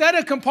 Well, instead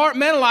of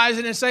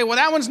compartmentalizing and say, well,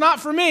 that one's not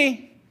for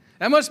me,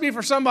 that must be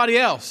for somebody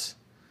else.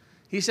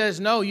 He says,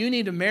 no, you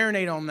need to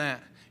marinate on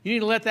that. You need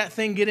to let that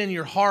thing get in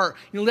your heart.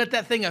 You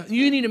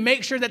need to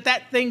make sure that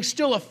that thing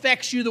still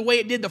affects you the way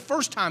it did the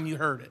first time you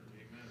heard it.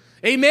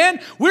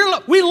 Amen?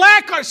 We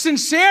lack our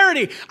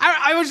sincerity.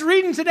 I was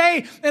reading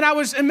today and I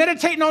was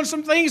meditating on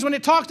some things when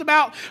it talked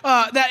about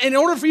that in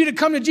order for you to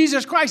come to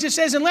Jesus Christ, it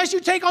says, unless you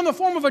take on the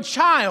form of a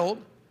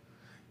child.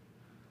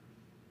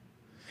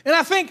 And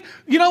I think,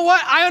 you know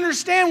what? I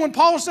understand when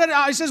Paul said,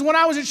 he says, when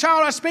I was a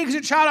child, I spake as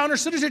a child, I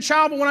understood as a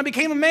child, but when I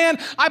became a man,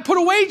 I put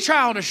away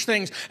childish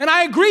things. And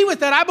I agree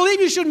with that. I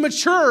believe you should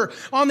mature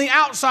on the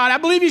outside. I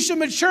believe you should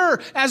mature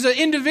as an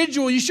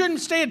individual. You shouldn't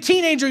stay a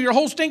teenager your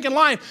whole stinking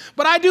life.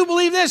 But I do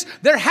believe this.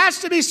 There has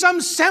to be some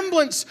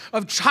semblance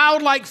of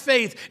childlike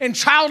faith and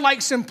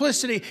childlike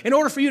simplicity in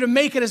order for you to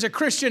make it as a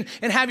Christian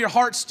and have your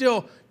heart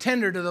still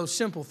tender to those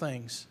simple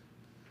things.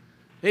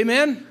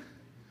 Amen?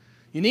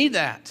 You need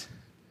that.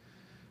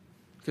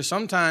 Because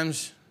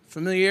sometimes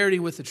Familiarity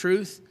with the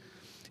truth,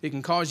 it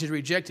can cause you to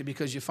reject it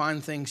because you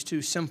find things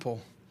too simple.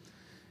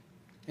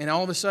 And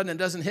all of a sudden, it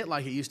doesn't hit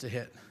like it used to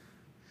hit.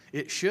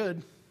 It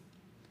should.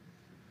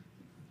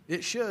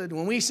 It should.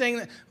 When we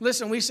sang,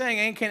 listen, we sang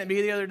Ain't Can It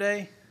Be the other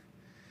day,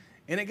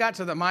 and it got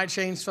to the My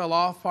Chains Fell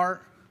Off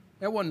part.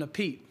 There wasn't a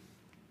peep.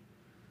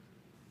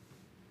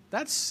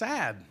 That's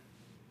sad.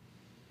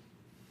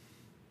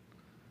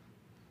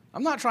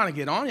 I'm not trying to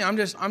get on you. I'm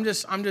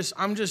just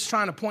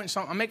trying to point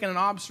something. I'm making an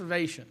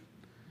observation.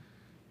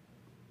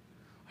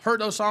 Heard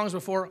those songs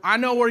before. I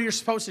know where you're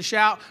supposed to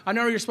shout. I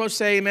know where you're supposed to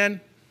say amen.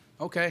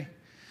 Okay. A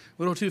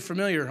little too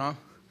familiar, huh?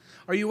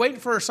 Are you waiting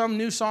for some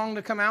new song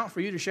to come out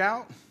for you to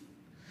shout?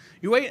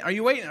 Are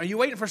you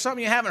waiting for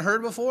something you haven't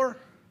heard before?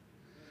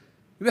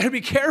 You better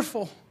be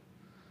careful.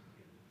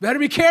 Better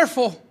be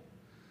careful.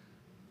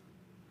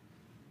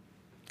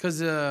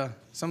 Because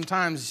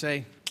sometimes you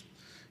say,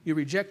 you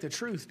reject the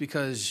truth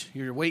because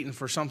you're waiting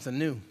for something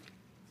new.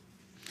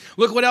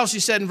 Look what else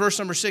he said in verse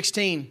number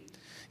 16.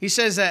 He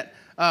says that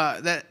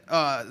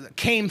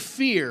came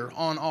fear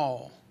on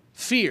all.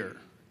 Fear.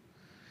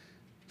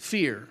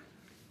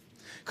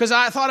 Because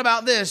I thought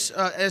about this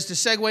as to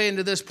segue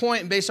into this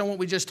point, and based on what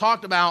we just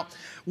talked about.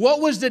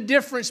 What was the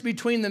difference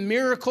between the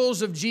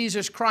miracles of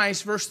Jesus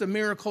Christ versus the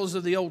miracles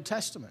of the Old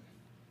Testament?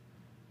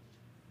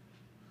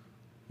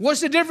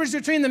 What's the difference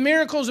between the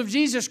miracles of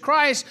Jesus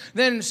Christ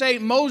than, say,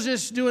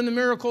 Moses doing the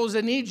miracles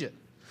in Egypt,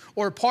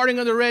 or parting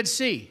of the Red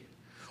Sea,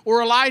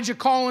 or Elijah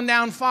calling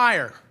down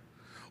fire,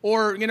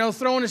 or,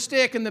 throwing a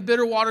stick in the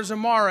bitter waters of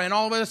Marah, and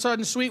all of a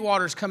sudden sweet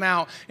waters come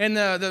out, and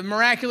the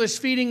miraculous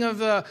feeding of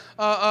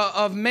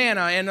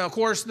manna, and of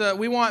course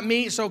we want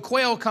meat, so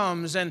quail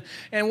comes, and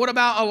what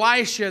about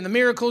Elisha and the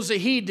miracles that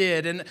he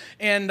did,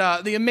 and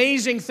the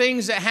amazing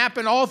things that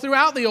happened all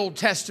throughout the Old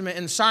Testament,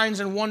 and signs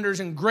and wonders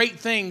and great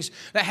things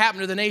that happened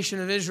to the nation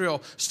of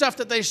Israel, stuff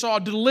that they saw,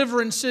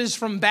 deliverances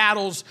from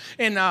battles,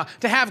 and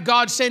to have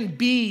God send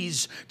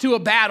bees to a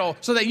battle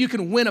so that you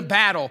can win a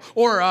battle,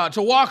 or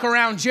to walk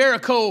around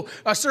Jericho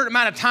a certain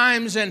amount of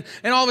times, and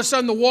all of a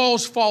sudden the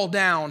walls fall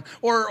down,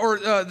 or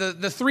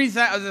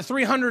the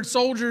 300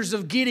 soldiers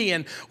of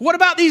Gideon. What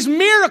about these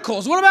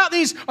miracles? What about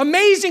these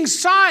amazing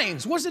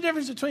signs? What's the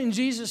difference between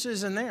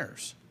Jesus's and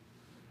theirs?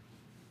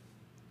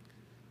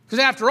 Because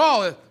after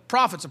all, a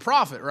prophet's a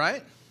prophet,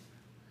 right?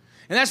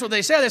 And that's what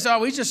they said. They said,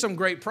 oh, he's just some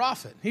great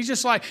prophet. He's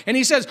just like, and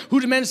he says, who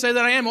do men say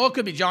that I am? Well, it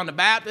could be John the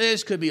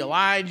Baptist, could be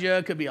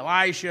Elijah, could be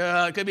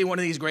Elisha, it could be one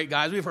of these great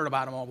guys. We've heard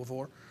about them all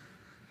before,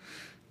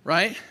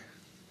 right?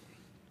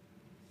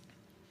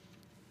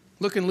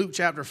 Look in Luke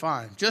chapter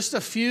 5. Just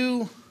a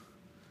few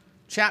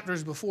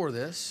chapters before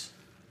this.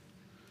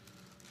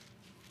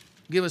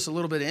 Give us a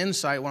little bit of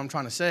insight what I'm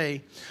trying to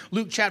say.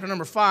 Luke chapter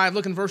number 5,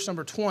 look in verse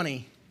number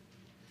 20.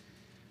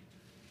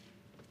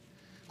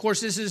 Of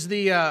course, this is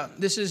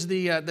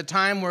the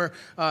time where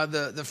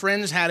the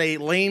friends had a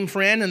lame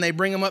friend, and they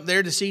bring him up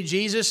there to see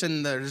Jesus,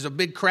 and there's a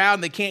big crowd,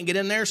 and they can't get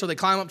in there, so they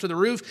climb up to the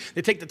roof.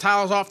 They take the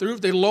tiles off the roof.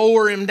 They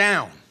lower him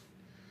down,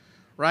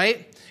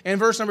 right? And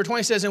verse number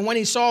 20 says, and when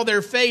he saw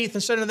their faith,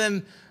 and said to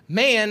them,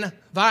 man,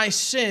 thy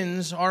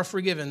sins are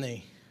forgiven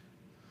thee.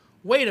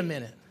 Wait a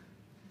minute.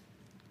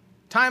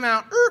 Time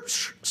out.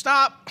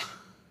 Stop.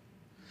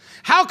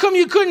 How come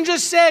you couldn't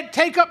just said,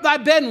 take up thy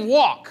bed and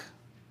walk?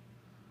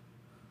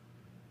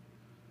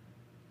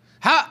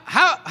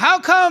 How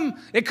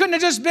come it couldn't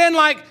have just been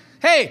like,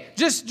 hey,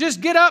 just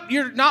get up.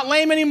 You're not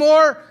lame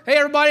anymore. Hey,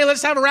 everybody,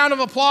 let's have a round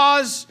of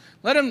applause.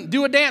 Let him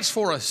do a dance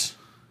for us.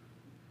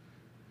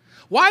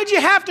 Why'd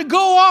you have to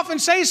go off and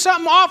say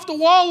something off the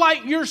wall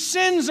like your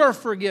sins are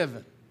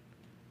forgiven?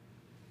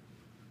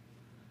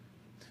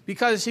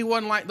 Because he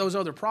wasn't like those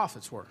other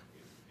prophets were.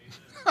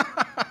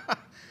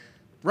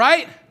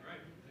 Right?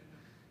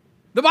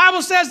 The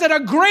Bible says that a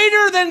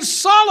greater than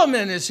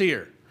Solomon is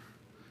here.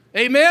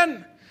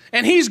 Amen?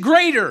 And he's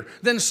greater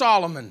than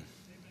Solomon.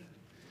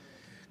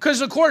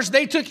 Because, of course,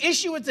 they took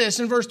issue with this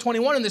in verse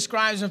 21, and the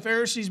scribes and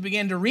Pharisees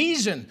began to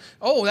reason.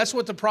 Oh, that's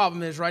what the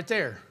problem is right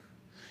there.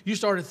 You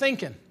started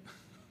thinking.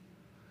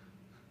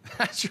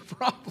 That's your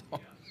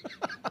problem.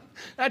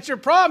 That's your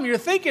problem. You're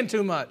thinking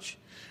too much,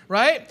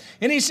 right?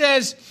 And he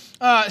says,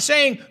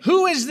 saying,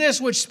 who is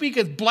this which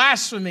speaketh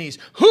blasphemies?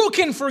 Who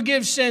can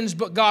forgive sins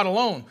but God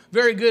alone?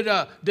 Very good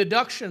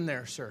deduction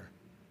there, sir.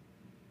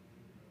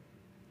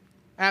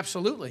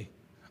 Absolutely.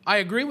 I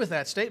agree with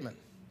that statement.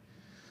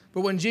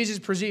 But when Jesus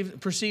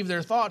perceived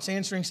their thoughts,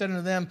 answering said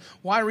unto them,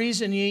 why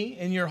reason ye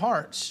in your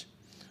hearts?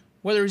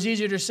 Whether it is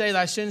easier to say,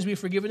 thy sins be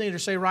forgiven thee, or to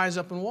say, rise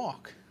up and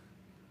walk.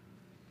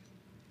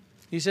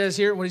 He says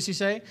here, what does he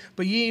say?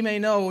 But ye may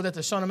know that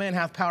the Son of Man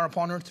hath power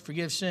upon earth to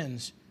forgive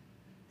sins.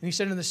 And he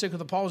said unto the sick of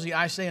the palsy,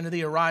 I say unto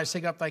thee, arise,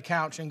 take up thy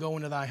couch, and go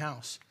into thy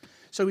house.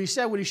 So he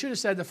said what he should have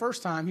said the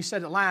first time. He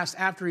said it last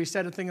after he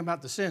said a thing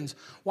about the sins.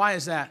 Why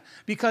is that?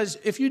 Because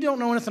if you don't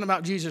know anything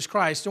about Jesus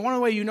Christ, the one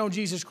way you know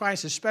Jesus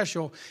Christ is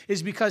special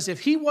is because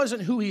if he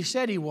wasn't who he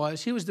said he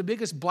was the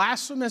biggest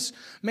blasphemous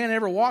man that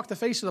ever walked the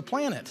face of the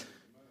planet.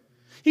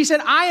 He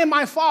said, I and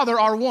my Father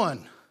are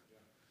one.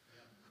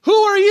 Who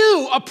are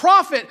you, a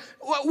prophet?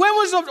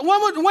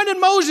 When did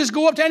Moses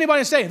go up to anybody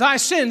and say, thy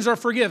sins are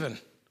forgiven?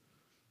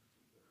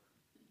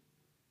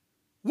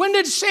 When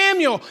did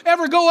Samuel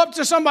ever go up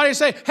to somebody and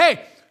say,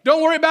 hey,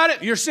 don't worry about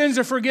it, your sins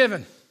are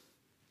forgiven?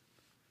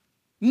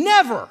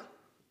 Never.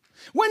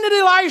 When did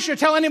Elisha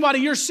tell anybody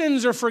your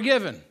sins are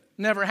forgiven?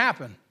 Never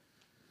happened.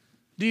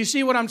 Do you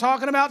see what I'm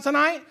talking about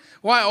tonight?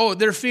 Why? Oh,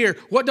 their fear.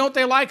 What don't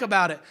they like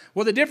about it?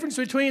 Well, the difference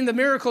between the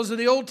miracles of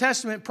the Old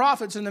Testament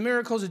prophets and the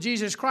miracles of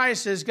Jesus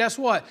Christ is, guess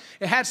what?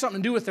 It had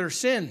something to do with their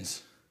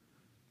sins.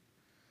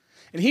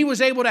 And he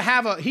was able to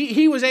have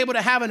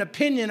an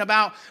opinion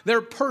about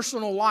their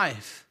personal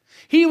life.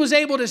 He was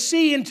able to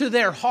see into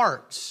their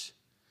hearts.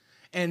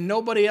 And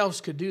nobody else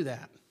could do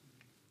that.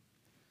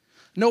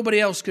 Nobody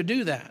else could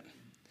do that.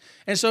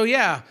 And so,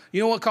 yeah, you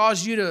know what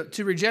caused you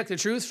to reject the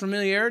truth?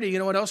 Familiarity. You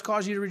know what else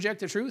caused you to reject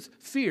the truth?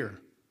 Fear.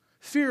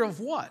 Fear of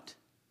what?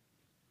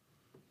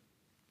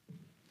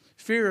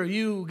 Fear of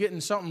you getting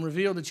something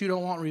revealed that you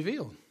don't want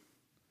revealed.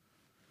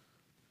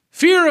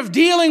 Fear of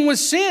dealing with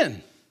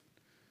sin.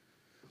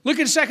 Look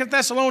at 2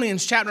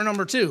 Thessalonians chapter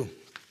number 2.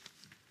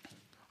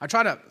 I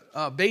try to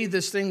bathe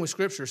this thing with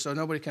Scripture so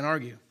nobody can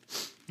argue.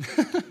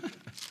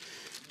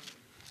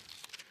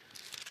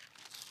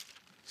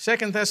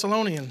 2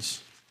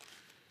 Thessalonians.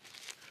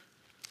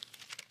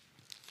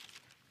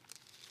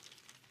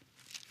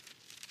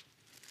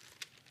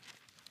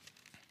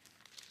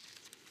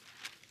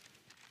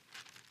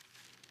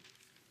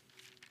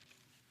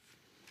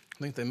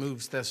 I think they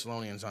moved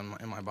Thessalonians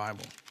in my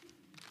Bible.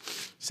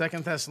 2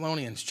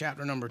 Thessalonians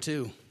chapter number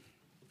 2.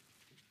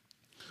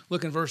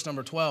 Look in verse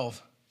number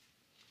 12.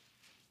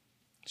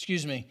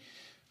 Excuse me.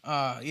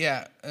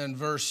 And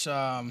verse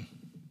 9.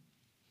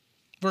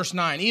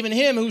 Even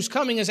him whose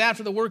coming is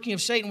after the working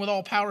of Satan with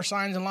all power,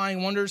 signs, and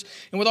lying wonders,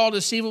 and with all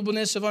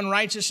deceivableness of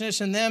unrighteousness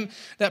in them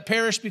that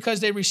perish because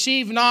they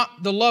receive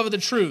not the love of the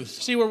truth.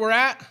 See where we're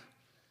at?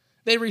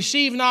 They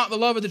receive not the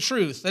love of the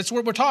truth. That's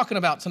what we're talking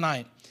about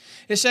tonight.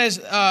 It says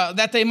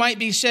that they might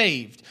be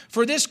saved.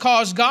 For this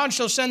cause God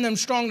shall send them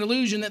strong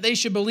delusion that they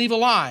should believe a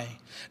lie,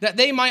 that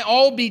they might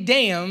all be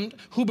damned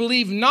who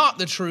believe not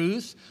the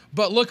truth,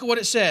 but look at what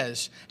it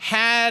says,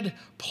 had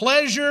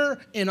pleasure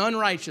in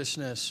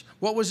unrighteousness.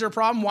 What was their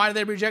problem? Why did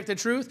they reject the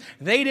truth?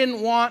 They didn't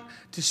want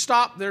to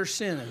stop their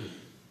sinning.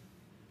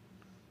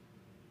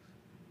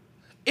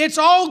 It's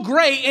all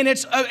great, and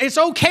it's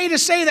okay to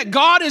say that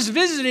God is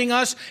visiting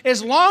us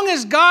as long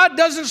as God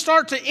doesn't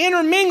start to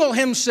intermingle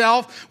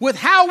himself with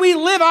how we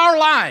live our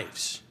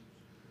lives.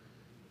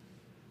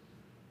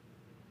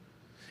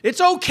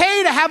 It's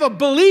okay to have a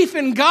belief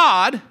in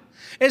God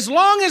as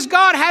long as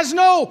God has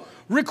no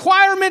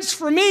requirements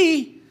for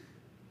me,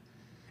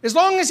 as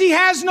long as he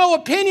has no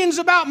opinions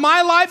about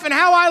my life and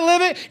how I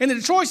live it and the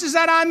choices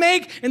that I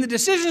make and the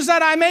decisions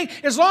that I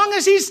make, as long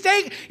as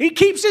he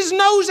keeps his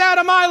nose out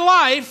of my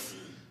life,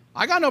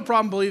 I got no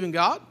problem believing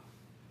God.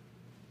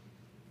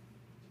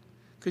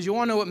 Because you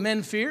want to know what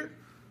men fear?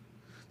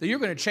 That you're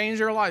going to change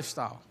their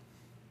lifestyle.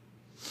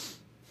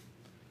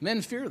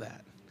 Men fear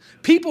that.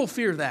 People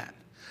fear that.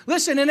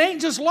 Listen, it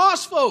ain't just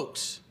lost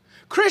folks.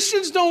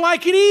 Christians don't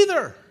like it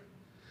either.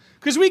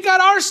 Because we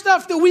got our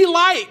stuff that we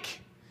like.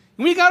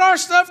 And we got our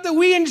stuff that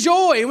we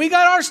enjoy. And we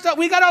got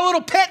our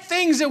little pet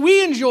things that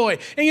we enjoy.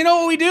 And you know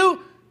what we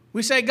do?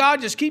 We say,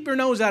 God, just keep your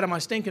nose out of my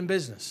stinking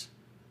business.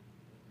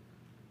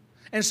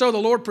 And so the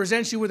Lord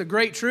presents you with a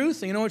great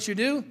truth, and you know what you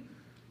do?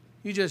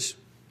 You just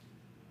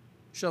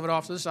shove it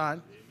off to the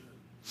side.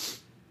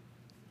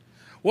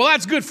 Well,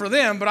 that's good for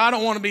them, but I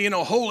don't want to be,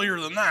 holier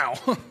than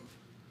thou.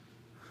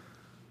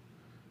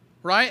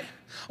 Right?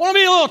 I want to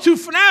be a little too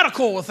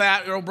fanatical with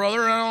that,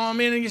 brother.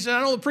 You said,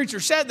 I know the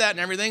preacher said that and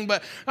everything,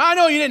 but I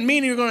know you didn't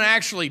mean you were going to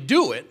actually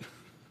do it.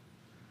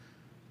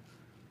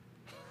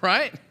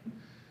 Right?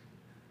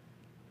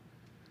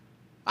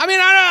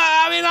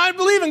 I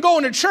believe in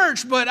going to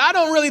church, but I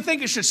don't really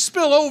think it should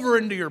spill over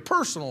into your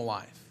personal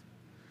life.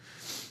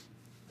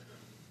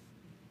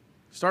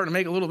 Starting to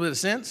make a little bit of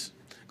sense?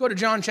 Go to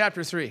John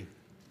chapter 3.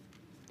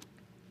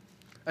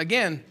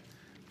 Again,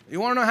 you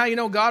want to know how you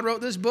know God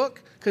wrote this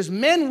book? Because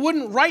men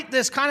wouldn't write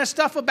this kind of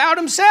stuff about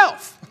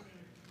himself.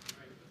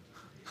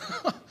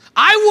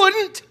 I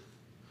wouldn't.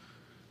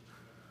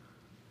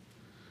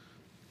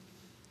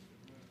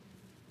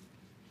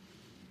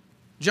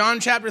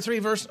 John chapter 3,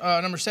 verse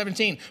number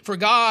 17. For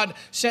God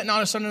sent not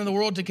his Son into the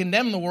world to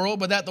condemn the world,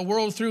 but that the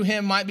world through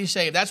him might be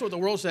saved. That's what the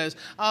world says.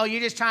 Oh,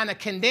 you're just trying to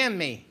condemn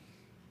me.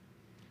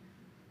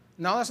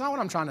 No, that's not what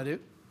I'm trying to do.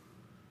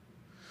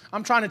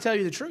 I'm trying to tell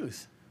you the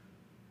truth.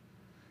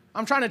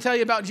 I'm trying to tell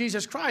you about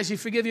Jesus Christ. He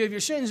forgive you of your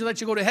sins and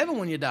let you go to heaven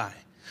when you die.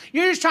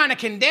 You're just trying to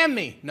condemn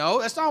me. No,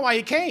 that's not why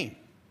he came.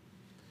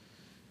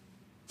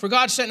 For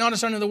God sent not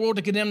his Son into the world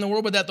to condemn the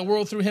world, but that the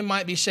world through him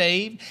might be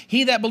saved.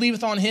 He that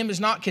believeth on him is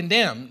not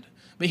condemned.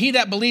 But he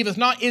that believeth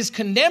not is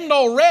condemned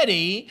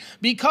already,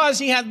 because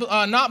he hath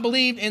not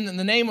believed in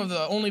the name of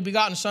the only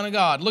begotten Son of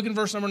God. Look in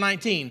verse number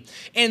 19.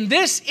 And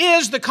this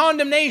is the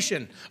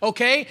condemnation,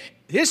 okay?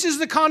 This is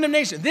the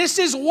condemnation. This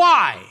is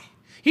why.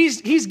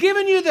 He's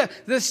given you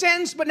the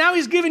sentence, but now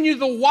he's given you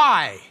the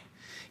why.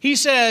 He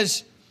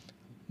says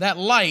that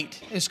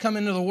light is come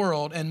into the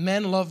world, and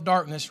men love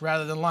darkness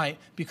rather than light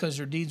because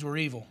their deeds were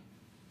evil.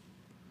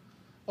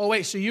 Oh,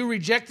 wait, so you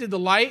rejected the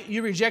light?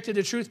 You rejected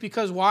the truth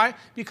because why?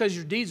 Because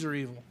your deeds are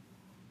evil.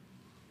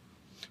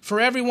 For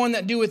everyone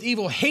that doeth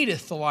evil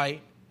hateth the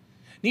light,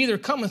 neither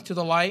cometh to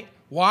the light.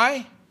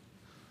 Why?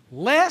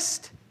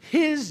 Lest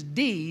his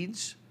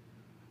deeds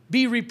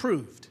be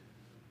reproved.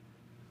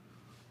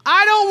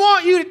 I don't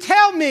want you to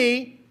tell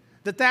me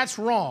that that's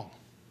wrong.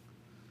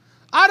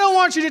 I don't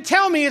want you to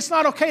tell me it's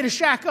not okay to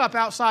shack up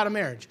outside of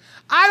marriage.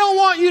 I don't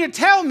want you to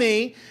tell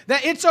me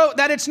that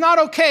it's not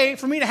okay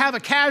for me to have a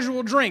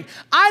casual drink.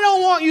 I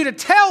don't want you to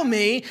tell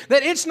me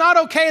that it's not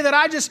okay that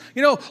I just,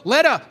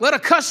 let a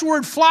cuss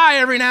word fly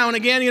every now and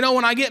again,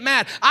 when I get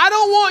mad. I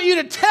don't want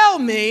you to tell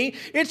me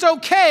it's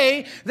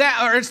okay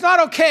or it's not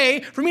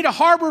okay for me to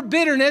harbor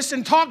bitterness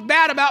and talk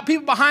bad about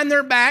people behind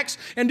their backs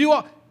and do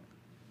all.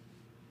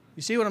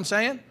 You see what I'm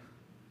saying?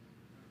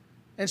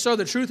 And so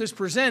the truth is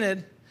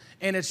presented,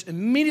 and it's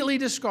immediately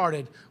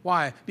discarded.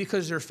 Why?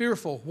 Because they're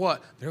fearful.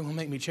 What? They're going to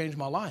make me change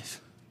my life.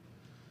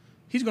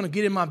 He's going to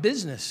get in my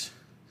business.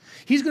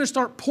 He's going to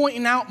start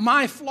pointing out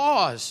my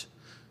flaws.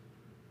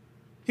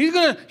 He's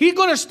going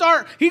to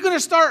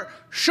start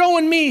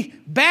showing me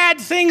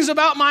bad things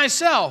about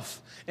myself.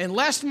 And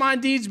lest my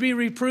deeds be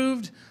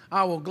reproved,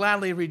 I will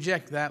gladly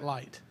reject that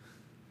light.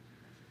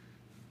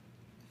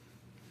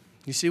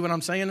 You see what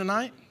I'm saying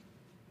tonight?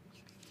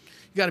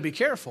 You got to be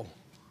careful.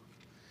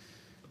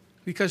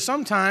 Because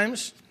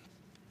sometimes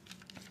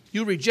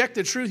you reject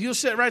the truth. You'll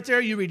sit right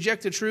there, you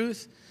reject the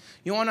truth.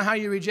 You want to know how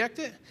you reject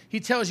it? He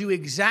tells you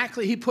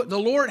exactly. The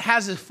Lord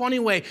has a funny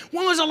way.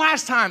 When was the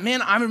last time?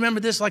 Man, I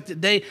remember this like the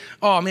day,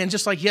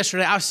 just like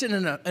yesterday. I was sitting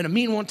in a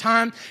meeting one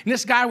time, and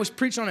this guy was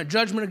preaching on the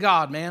judgment of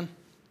God, man.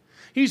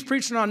 He's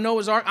preaching on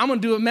Noah's Ark. I'm going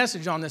to do a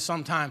message on this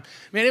sometime.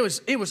 Man, it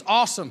was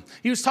awesome.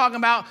 He was talking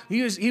about,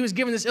 he was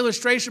giving this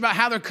illustration about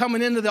how they're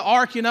coming into the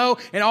ark, and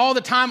all the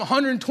time,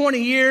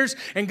 120 years,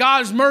 and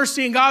God's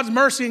mercy, and God's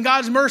mercy, and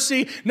God's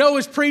mercy.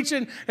 Noah's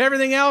preaching,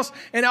 everything else,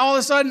 and all of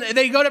a sudden,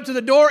 they go up to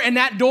the door, and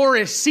that door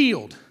is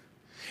sealed.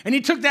 And he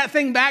took that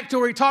thing back to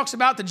where he talks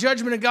about the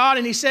judgment of God,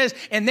 and he says,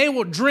 and they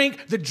will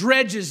drink the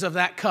dregs of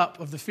that cup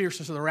of the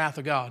fierceness of the wrath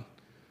of God.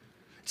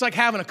 It's like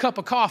having a cup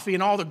of coffee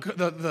and all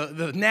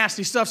the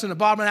nasty stuff's in the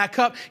bottom of that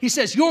cup. He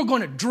says, you're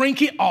going to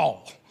drink it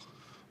all.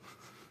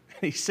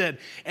 And he said,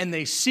 and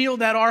they sealed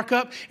that ark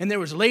up, and there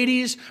was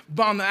ladies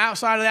on the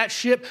outside of that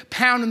ship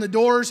pounding the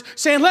doors,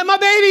 saying, let my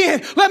baby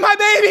in, let my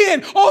baby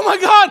in. Oh my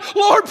God,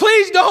 Lord,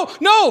 please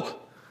don't, no.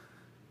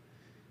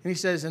 And he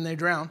says, and they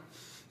drown.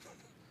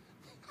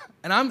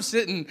 And I'm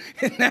sitting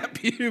in that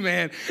pew,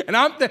 man, and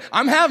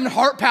I'm having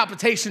heart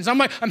palpitations. I'm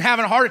like, I'm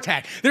having a heart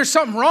attack. There's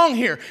something wrong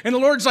here. And the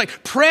Lord's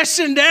like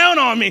pressing down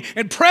on me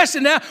and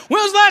pressing down.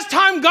 When was the last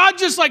time God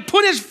just like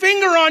put his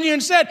finger on you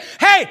and said,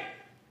 hey,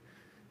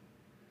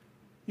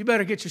 you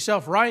better get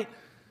yourself right.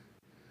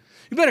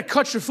 You better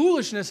cut your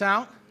foolishness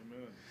out.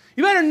 Amen.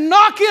 You better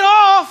knock it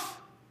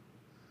off.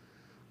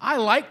 I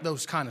like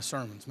those kind of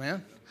sermons,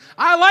 man.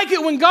 I like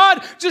it when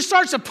God just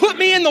starts to put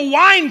me in the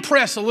wine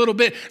press a little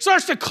bit,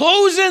 starts to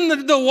close in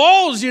the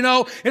walls,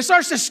 and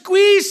starts to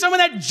squeeze some of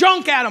that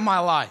junk out of my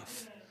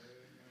life.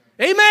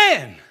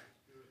 Amen.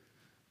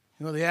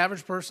 You know what the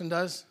average person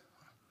does?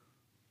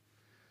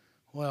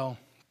 Well,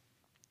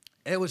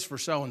 it was for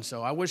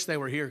so-and-so. I wish they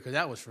were here because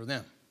that was for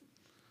them.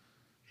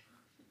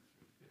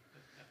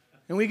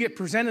 And we get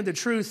presented the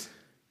truth,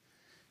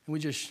 and we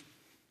just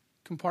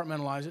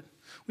compartmentalize it.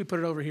 We put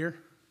it over here.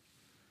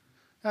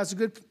 That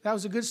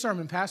was a good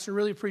sermon, Pastor.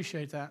 Really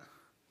appreciate that.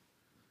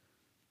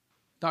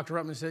 Dr.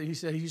 Ruttman said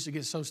he used to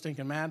get so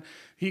stinking mad.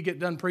 He'd get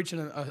done preaching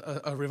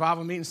a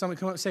revival meeting, somebody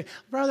come up and say,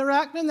 Brother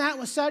Ruttman, that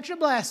was such a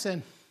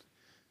blessing.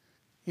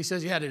 He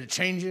says, yeah, did it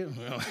change you?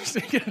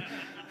 I'm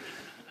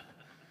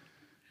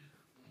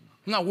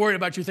not worried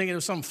about you thinking it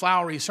was some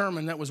flowery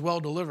sermon that was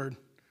well delivered.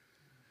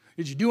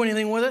 Did you do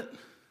anything with it?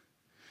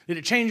 Did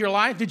it change your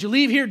life? Did you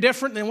leave here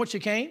different than what you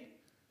came?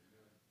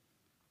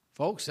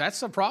 Folks, that's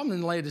the problem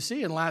in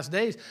Laodicea in the last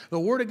days. The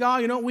Word of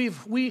God,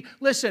 we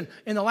listen,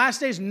 in the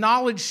last days,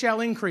 knowledge shall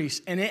increase,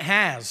 and it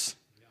has.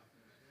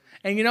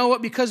 And you know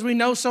what? Because we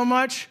know so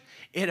much,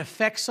 it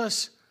affects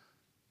us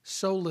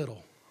so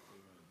little.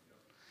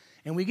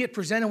 And we get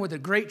presented with a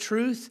great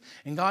truth,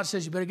 and God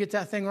says, you better get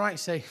that thing right.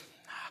 Say,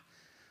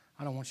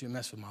 I don't want you to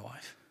mess with my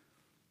life.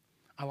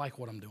 I like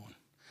what I'm doing.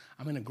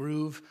 I'm in a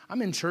groove.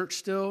 I'm in church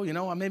still.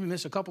 I maybe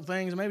miss a couple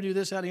things. I maybe do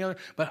this, that, and the other.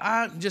 But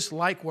I just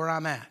like where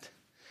I'm at.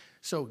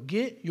 So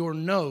get your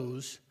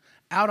nose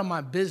out of my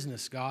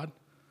business, God.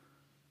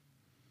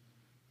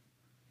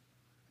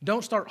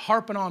 Don't start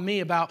harping on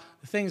me about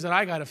the things that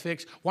I got to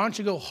fix. Why don't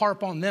you go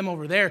harp on them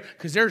over there?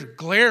 Because there's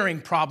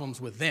glaring problems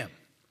with them.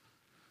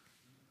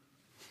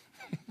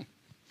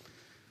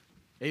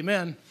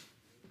 Amen.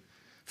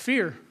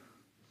 Fear.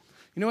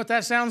 You know what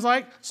that sounds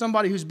like?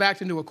 Somebody who's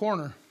backed into a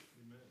corner.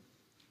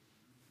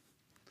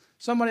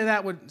 Somebody,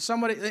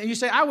 you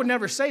say, I would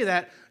never say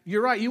that.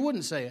 You're right, you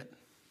wouldn't say it.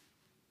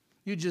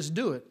 You just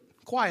do it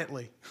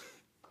quietly.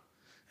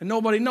 And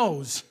nobody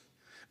knows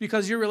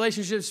because your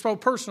relationship is so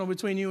personal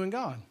between you and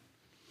God.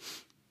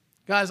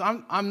 Guys,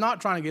 I'm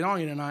not trying to get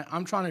on you tonight.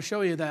 I'm trying to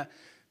show you that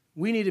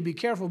we need to be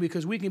careful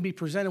because we can be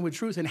presented with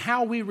truth, and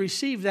how we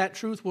receive that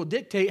truth will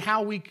dictate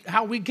how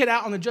we get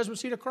out on the judgment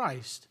seat of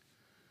Christ.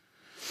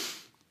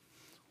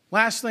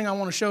 Last thing I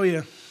want to show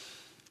you,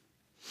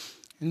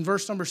 in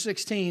verse number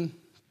 16,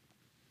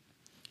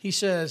 he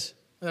says,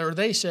 or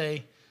they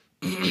say,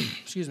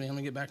 excuse me, let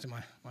me get back to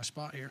my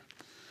spot here.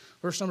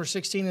 Verse number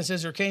 16, it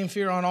says, there came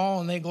fear on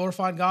all, and they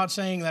glorified God,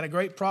 saying that a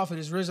great prophet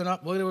is risen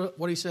up. Look at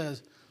what he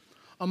says.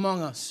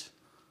 Among us.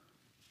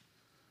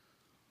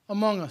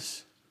 Among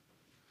us.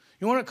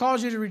 You want what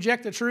caused you to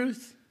reject the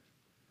truth?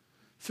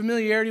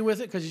 Familiarity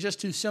with it, because it's just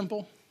too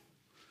simple.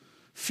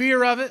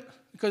 Fear of it,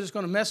 because it's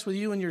going to mess with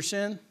you and your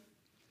sin.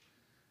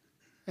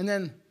 And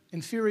then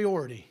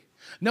inferiority.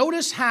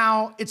 Notice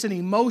how it's an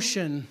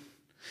emotion.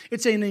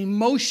 It's an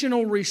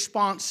emotional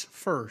response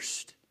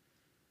first.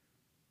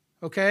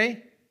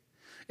 Okay?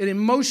 An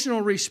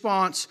emotional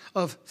response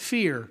of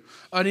fear.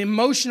 An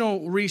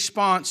emotional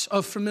response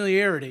of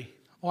familiarity.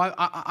 Well,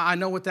 I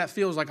know what that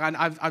feels like.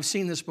 I've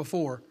seen this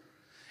before.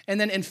 And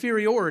then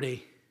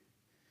inferiority.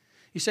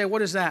 You say,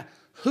 what is that?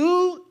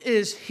 Who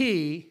is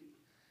he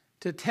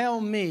to tell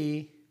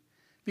me,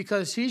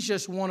 because he's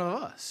just one of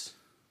us?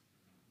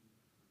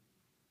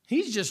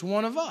 He's just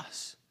one of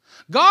us.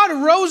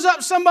 God rose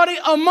up somebody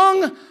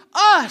among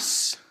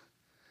us.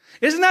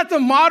 Isn't that the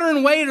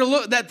modern way to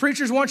look, that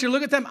preachers want you to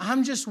look at them?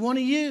 I'm just one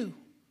of you.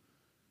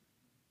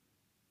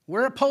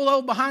 Wear a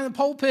polo behind the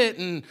pulpit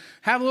and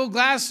have a little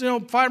glass,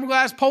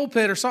 fiberglass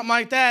pulpit or something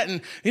like that.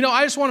 And,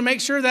 I just want to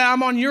make sure that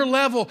I'm on your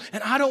level.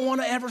 And I don't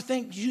want to ever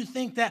think you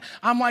think that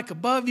I'm like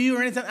above you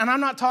or anything. And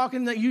I'm not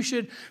talking that you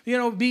should,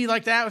 be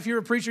like that. If you're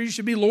a preacher, you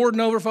should be lording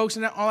over folks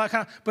and all that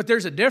kind of. But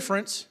there's a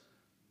difference.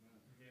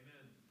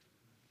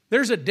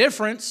 There's a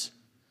difference.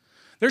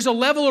 There's a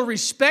level of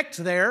respect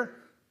there.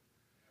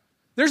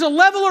 There's a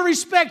level of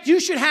respect you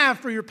should have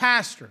for your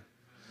pastor.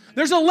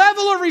 There's a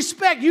level of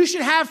respect you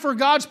should have for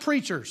God's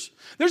preachers.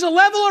 There's a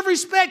level of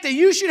respect that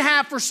you should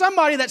have for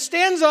somebody that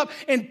stands up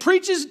and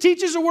preaches,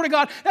 teaches the Word of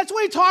God. That's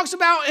what he talks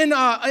about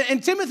in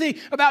Timothy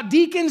about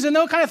deacons and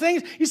those kind of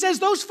things. He says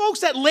those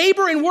folks that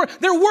labor and work,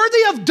 they're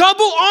worthy of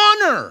double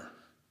honor.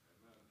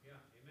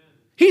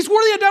 He's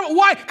worthy of double.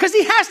 Why? Because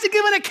he has to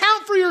give an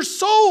account for your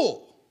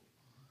soul.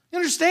 You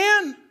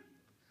understand?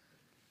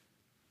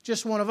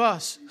 Just one of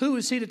us. Who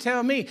is he to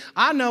tell me?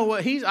 I know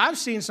what I've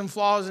seen some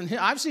flaws in him.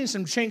 I've seen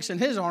some chinks in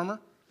his armor.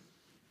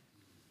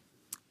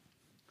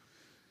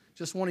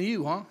 Just one of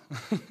you, huh?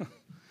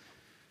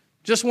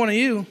 Just one of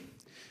you.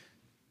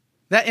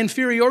 That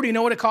inferiority, you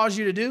know what it caused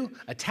you to do?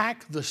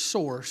 Attack the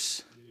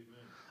source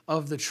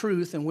of the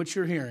truth in which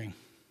you're hearing.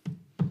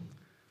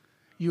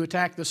 You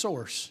attack the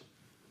source.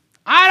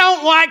 I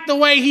don't like the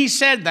way he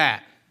said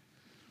that.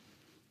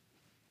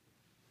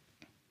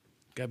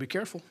 Got to be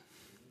careful.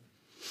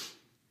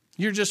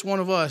 You're just one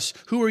of us.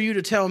 Who are you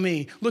to tell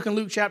me? Look in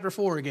Luke chapter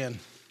 4 again.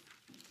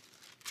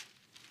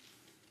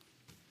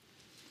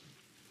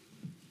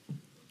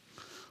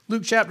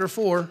 Luke chapter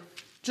 4,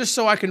 just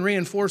so I can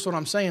reinforce what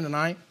I'm saying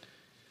tonight.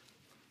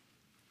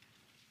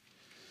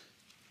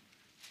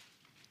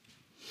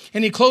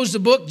 And he closed the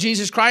book.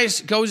 Jesus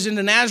Christ goes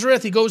into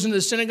Nazareth. He goes into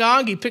the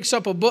synagogue. He picks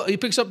up a book. He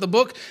picks up the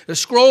book, the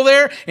scroll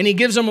there, and he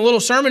gives them a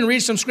little sermon,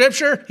 reads some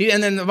scripture.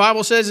 And then the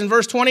Bible says in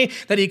verse 20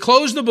 that he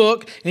closed the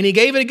book and he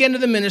gave it again to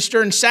the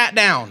minister and sat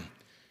down.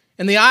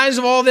 And the eyes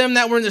of all them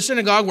that were in the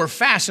synagogue were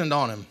fastened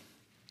on him.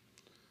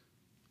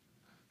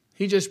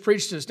 He just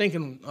preached a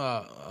stinking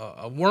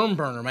a worm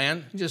burner,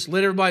 man. He just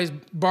lit everybody's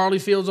barley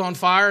fields on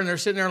fire, and they're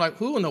sitting there like,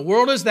 who in the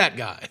world is that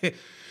guy?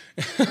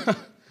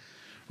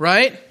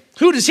 Right?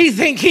 Who does he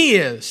think he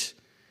is?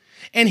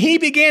 And he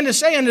began to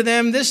say unto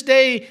them, this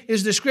day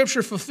is the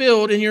scripture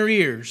fulfilled in your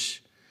ears.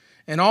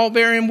 And all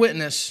bare him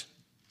witness,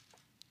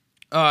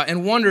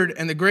 and wondered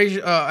at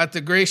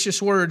the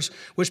gracious words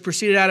which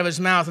proceeded out of his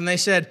mouth. And they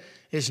said,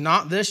 is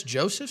not this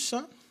Joseph's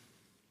son?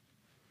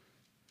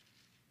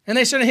 And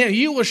they said to him,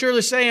 you will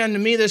surely say unto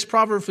me this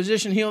proverb,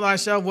 physician, heal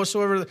thyself,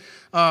 whatsoever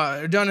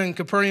done in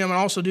Capernaum, and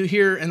also do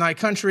here in thy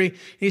country.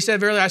 He said,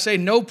 verily I say,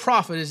 no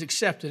prophet is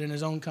accepted in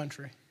his own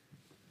country.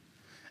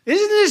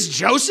 Isn't this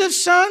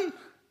Joseph's son?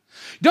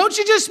 Don't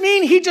you just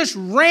mean he just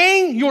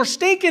rang your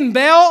stinking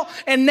bell,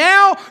 and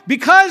now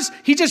because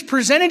he just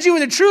presented you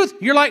with the truth,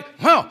 you're like,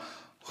 well,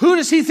 who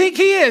does he think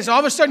he is? All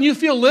of a sudden you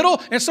feel little,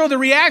 and so the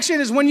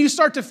reaction is when you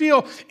start to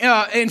feel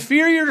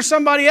inferior to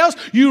somebody else,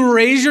 you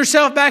raise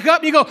yourself back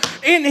up, and you go,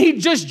 and he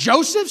just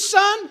Joseph's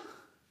son?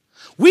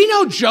 We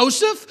know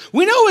Joseph.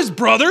 We know his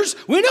brothers.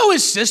 We know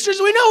his sisters.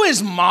 We know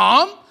his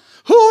mom.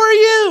 Who are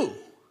you?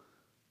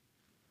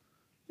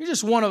 You're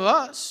just one of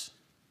us.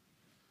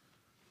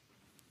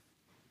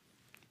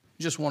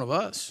 Just one of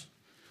us.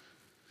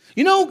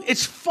 You know,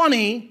 it's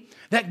funny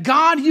that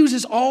God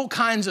uses all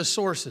kinds of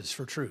sources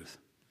for truth.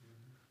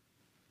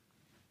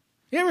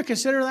 You ever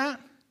consider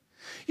that?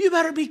 You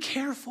better be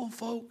careful,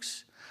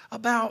 folks,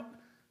 about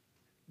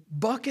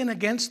bucking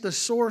against the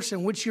source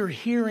in which you're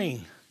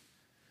hearing.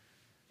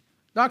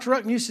 Dr.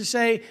 Ruckman used to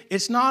say,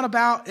 it's not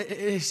about,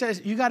 he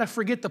says, you got to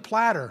forget the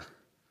platter.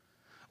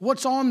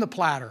 What's on the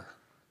platter?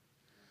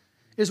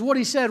 Is what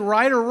he said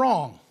right or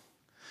wrong?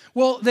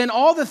 Well, then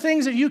all the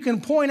things that you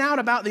can point out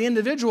about the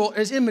individual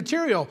is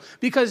immaterial.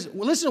 Because,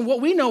 listen,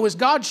 what we know is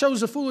God chose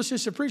the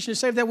foolishness of preaching to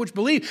save that which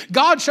believe.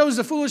 God chose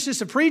the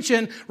foolishness of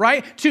preaching,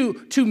 right,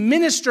 to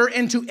minister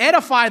and to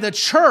edify the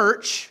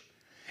church.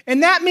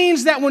 And that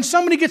means that when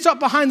somebody gets up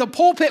behind the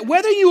pulpit,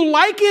 whether you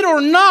like it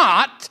or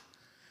not,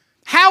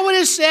 how it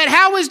is said,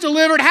 how it's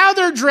delivered, how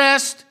they're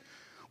dressed,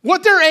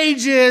 what their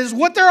age is,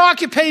 what their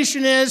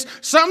occupation is,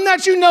 something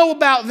that you know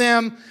about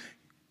them,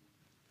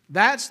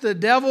 that's the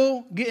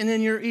devil getting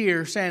in your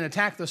ear saying,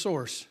 attack the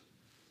source.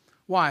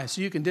 Why?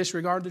 So you can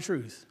disregard the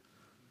truth.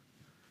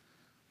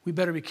 We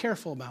better be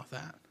careful about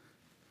that.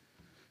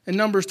 In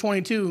Numbers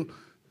 22,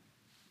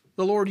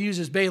 the Lord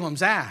uses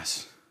Balaam's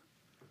ass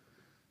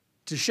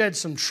to shed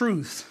some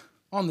truth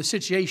on the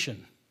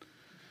situation.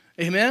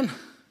 Amen?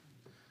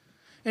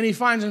 And he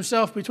finds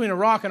himself between a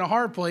rock and a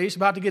hard place,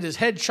 about to get his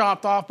head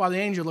chopped off by the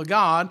angel of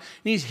God. And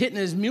he's hitting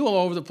his mule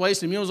all over the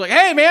place. And the mule's like,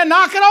 hey, man,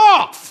 knock it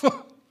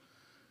off.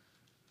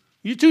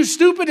 You too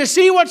stupid to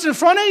see what's in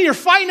front of you? You're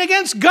fighting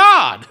against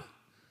God.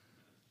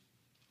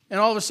 And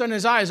all of a sudden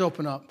his eyes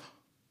open up.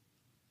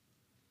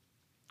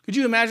 Could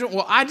you imagine?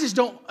 Well, I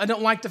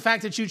don't like the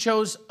fact that you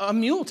chose a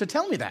mule to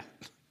tell me that.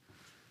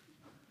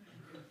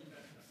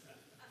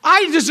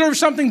 I deserve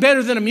something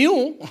better than a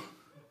mule.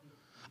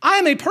 I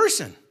am a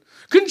person.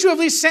 Couldn't you have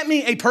at least sent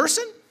me a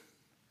person?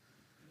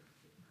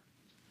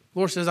 The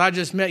Lord says, I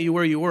just met you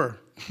where you were.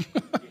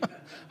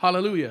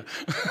 Hallelujah.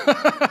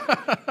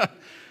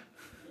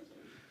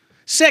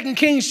 2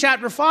 Kings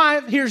chapter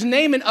 5, here's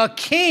Naaman, a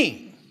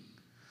king,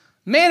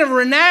 man of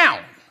renown.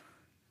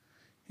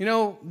 You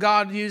know,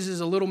 God uses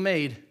a little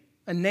maid,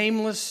 a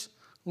nameless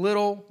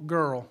little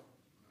girl,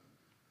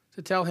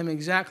 to tell him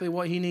exactly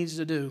what he needs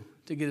to do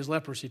to get his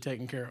leprosy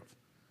taken care of.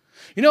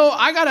 You know,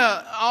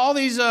 all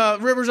these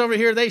rivers over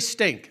here, they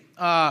stink.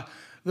 The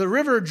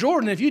river of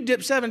Jordan, if you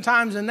dip 7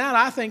 times in that,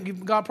 I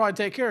think God probably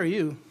take care of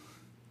you.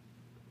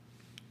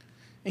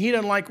 And he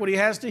doesn't like what he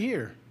has to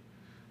hear.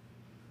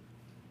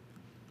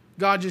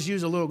 God just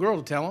used a little girl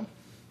to tell him.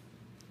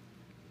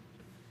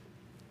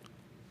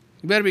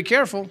 You better be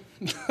careful.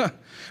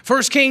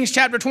 1 Kings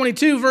chapter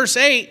 22, verse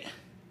 8.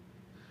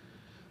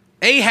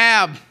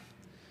 Ahab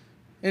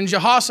and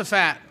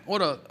Jehoshaphat.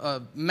 What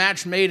a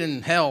match made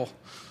in hell.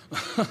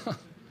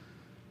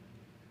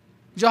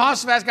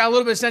 Jehoshaphat's got a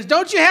little bit of sense.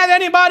 Don't you have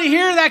anybody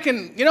here that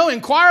can,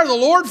 inquire of the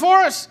Lord for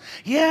us?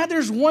 Yeah,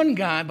 there's one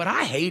guy, but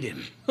I hate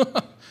him.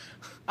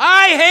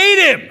 I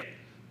hate him.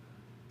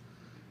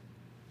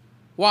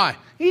 Why?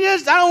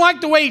 I don't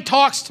like the way he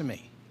talks to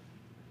me.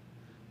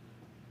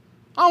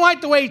 I don't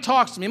like the way he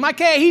talks to me.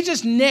 He's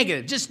just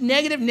negative. Just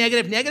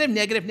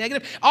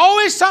negative.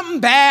 Always something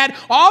bad.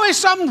 Always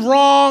something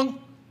wrong.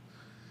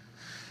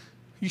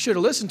 You should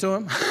have listened to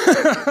him.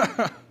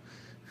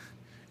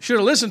 Should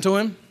have listened to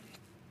him.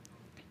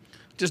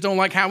 Just don't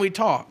like how he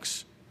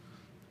talks.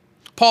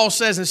 Paul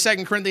says in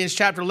 2 Corinthians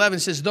chapter 11,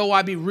 says, though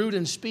I be rude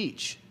in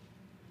speech.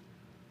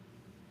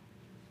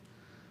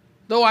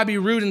 Though I be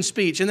rude in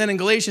speech. And then in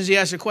Galatians, he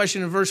asks a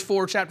question in verse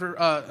 4,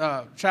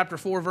 chapter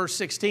 4, verse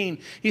 16.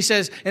 He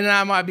says, and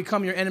I might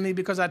become your enemy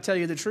because I tell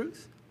you the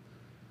truth.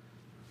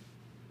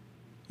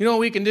 You know what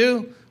we can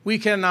do? We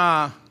can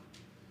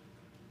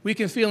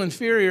feel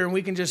inferior and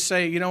we can just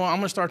say, you know what, I'm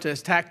going to start to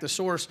attack the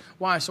source.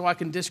 Why? So I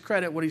can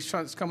discredit what he's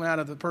coming out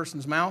of the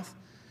person's mouth.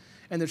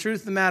 And the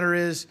truth of the matter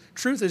is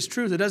truth.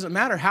 It doesn't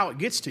matter how it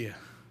gets to you.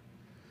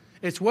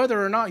 It's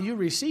whether or not you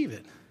receive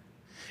it.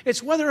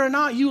 It's whether or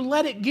not you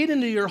let it get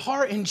into your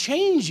heart and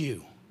change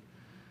you.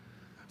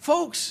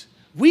 Folks,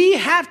 we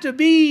have to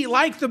be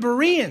like the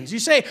Bereans. You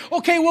say,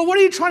 okay, well, what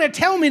are you trying to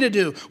tell me to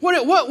do?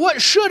 What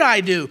should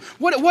I do?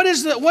 What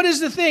is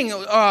the thing?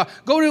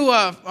 Go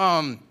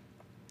to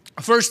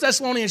 1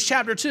 Thessalonians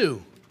chapter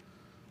 2.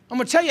 I'm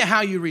going to tell you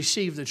how you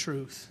receive the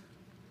truth.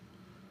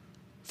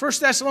 1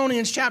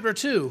 Thessalonians chapter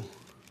 2.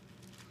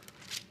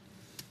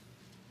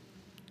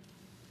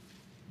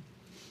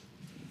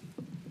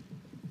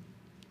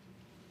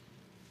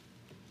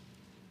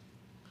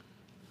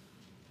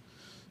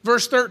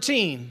 Verse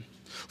 13,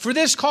 for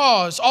this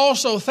cause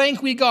also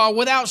thank we God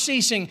without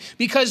ceasing,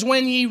 because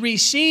when ye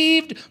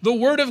received the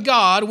word of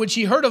God, which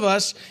ye heard of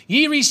us,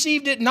 ye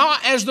received it not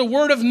as the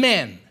word of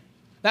men.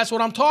 That's what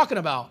I'm talking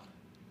about.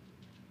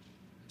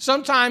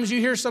 Sometimes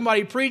you hear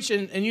somebody preach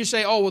and you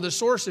say, oh, well, the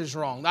source is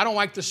wrong. I don't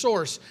like the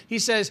source. He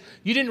says,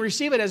 you didn't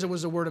receive it as it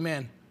was the word of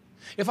man.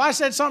 If I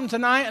said something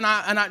tonight, and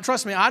I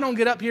trust me, I don't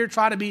get up here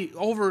try to be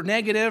over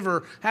negative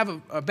or have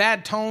a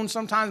bad tone.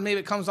 Sometimes maybe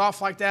it comes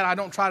off like that. I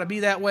don't try to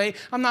be that way.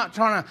 I'm not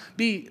trying to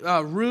be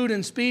rude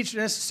in speech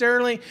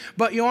necessarily.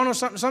 But you want to know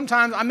something?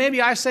 Sometimes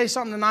maybe I say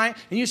something tonight,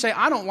 and you say,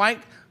 I don't like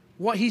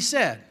what he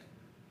said.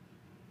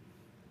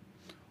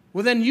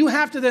 Well, then you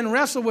have to then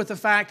wrestle with the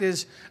fact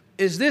is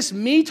this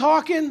me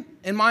talking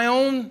in my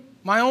own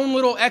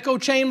little echo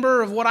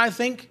chamber of what I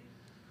think?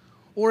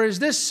 Or is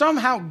this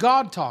somehow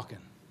God talking?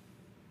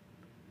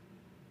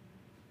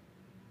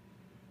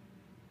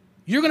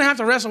 You're going to have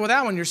to wrestle with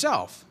that one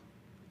yourself.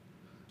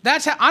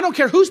 That's how, I don't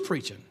care who's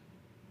preaching.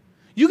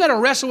 You got to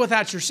wrestle with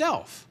that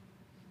yourself.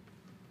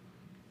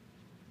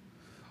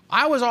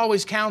 I was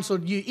always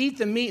counseled, you eat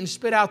the meat and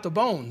spit out the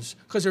bones,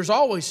 because there's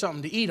always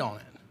something to eat on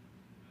it.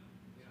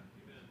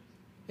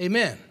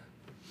 Amen.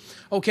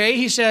 Okay,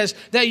 he says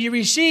that you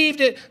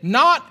received it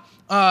not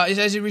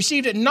as you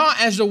received it not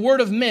as the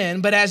word of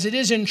men, but as it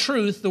is in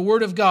truth, the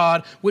word of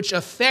God, which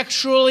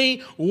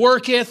effectually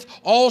worketh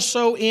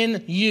also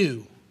in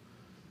you.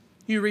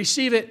 You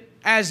receive it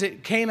as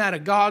it came out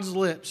of God's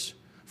lips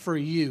for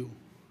you.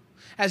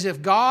 As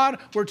if God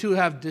were to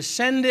have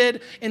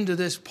descended into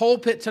this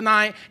pulpit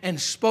tonight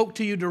and spoke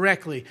to you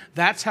directly.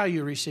 That's how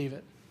you receive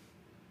it.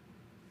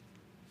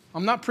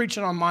 I'm not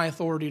preaching on my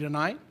authority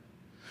tonight.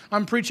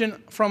 I'm preaching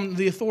from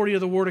the authority of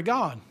the Word of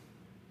God.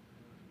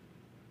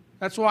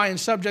 That's why in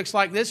subjects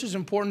like this, it's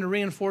important to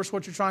reinforce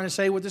what you're trying to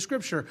say with the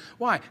Scripture.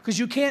 Why? Because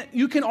you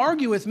can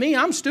argue with me.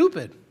 I'm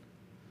stupid.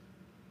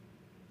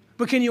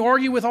 But can you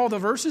argue with all the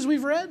verses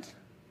we've read?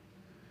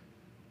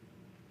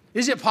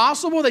 Is it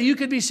possible that you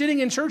could be sitting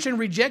in church and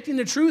rejecting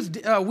the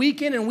truth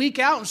week in and week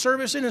out and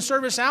service in and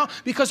service out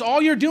because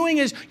all you're doing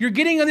is you're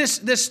getting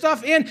this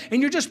stuff in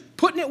and you're just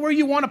putting it where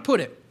you want to put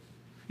it.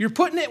 You're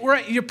putting it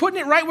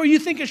right where you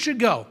think it should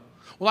go.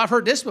 Well, I've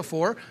heard this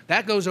before.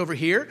 That goes over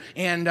here,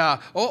 and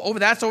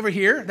that's over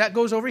here. That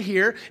goes over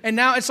here, and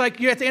now it's like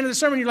you're at the end of the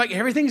sermon. You're like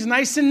everything's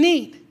nice and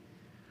neat,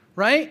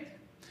 right?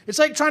 It's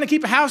like trying to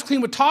keep a house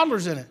clean with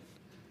toddlers in it.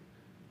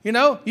 You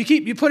know,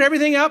 you put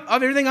everything up,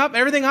 and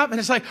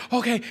it's like,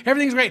 okay,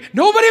 everything's great.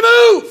 Nobody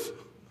move!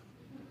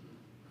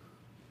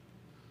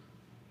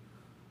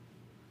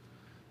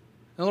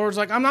 The Lord's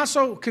like, I'm not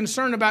so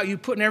concerned about you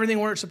putting everything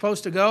where it's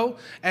supposed to go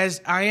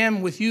as I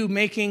am with you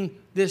making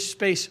this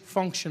space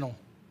functional.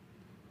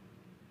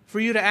 For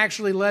you to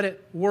actually let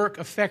it work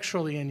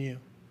effectually in you.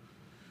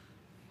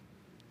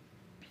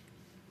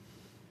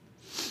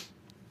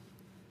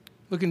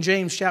 Look in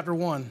James chapter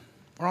 1.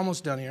 We're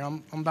almost done here.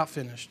 I'm about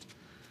finished.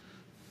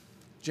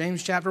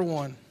 James chapter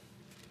 1.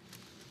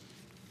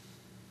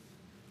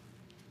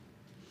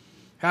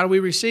 How do we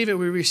receive it?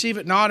 We receive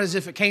it not as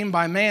if it came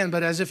by man,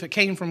 but as if it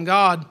came from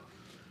God.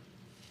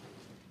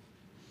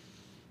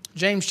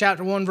 James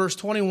chapter 1, verse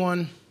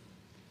 21.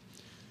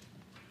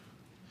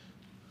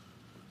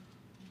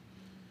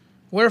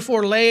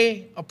 Wherefore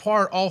lay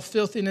apart all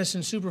filthiness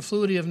and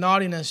superfluity of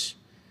naughtiness.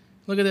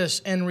 Look at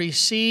this. And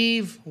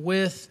receive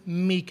with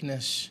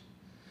meekness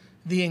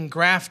the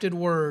engrafted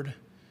word,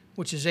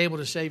 which is able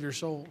to save your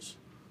souls.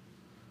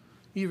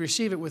 You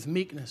receive it with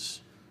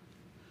meekness.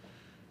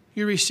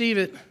 You receive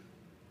it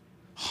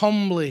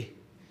humbly.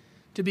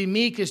 To be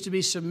meek is to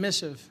be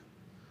submissive.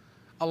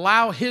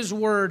 Allow His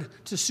word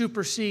to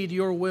supersede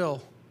your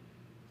will.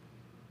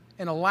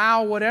 And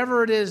allow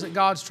whatever it is that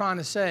God's trying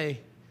to say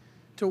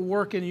to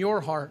work in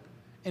your heart.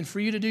 And for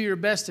you to do your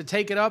best to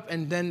take it up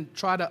and then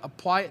try to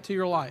apply it to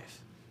your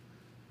life.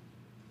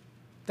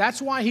 That's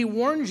why He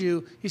warns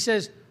you. He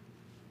says,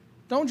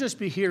 don't just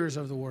be hearers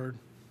of the word.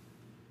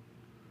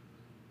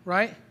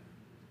 Right?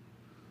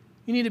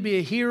 You need to be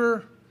a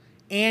hearer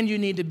and you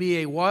need to be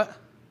a what?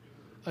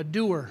 A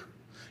doer.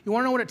 You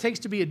want to know what it takes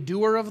to be a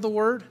doer of the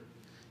word?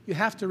 You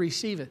have to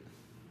receive it.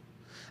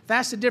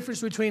 That's the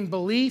difference between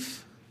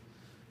belief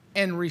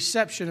and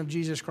reception of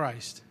Jesus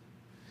Christ.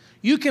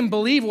 You can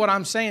believe what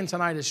I'm saying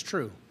tonight is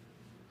true.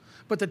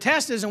 But the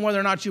test isn't whether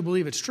or not you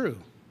believe it's true.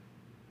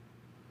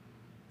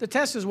 The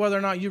test is whether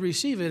or not you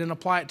receive it and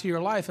apply it to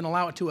your life and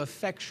allow it to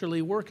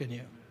effectually work in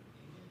you.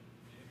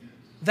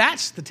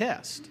 That's the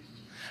test.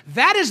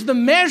 That is the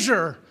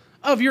measure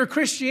of your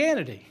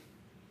Christianity.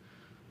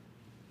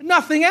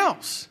 Nothing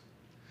else.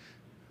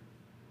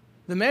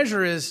 The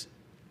measure is,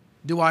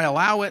 do I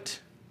allow it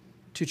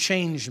to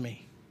change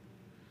me?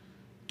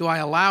 Do I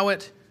allow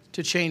it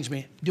to change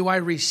me? Do I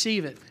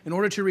receive it? In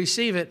order to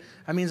receive it,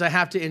 that means I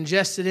have to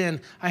ingest it in.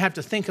 I have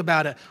to think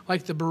about it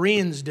like the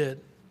Bereans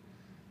did.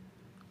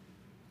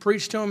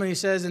 Preached to them, and he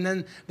says, and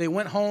then they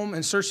went home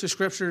and searched the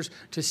Scriptures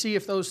to see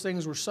if those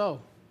things were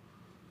so.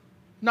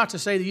 Not to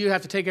say that you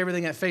have to take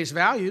everything at face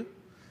value.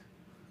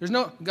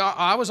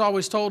 I was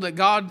always told that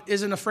God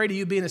isn't afraid of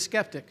you being a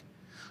skeptic.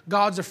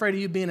 God's afraid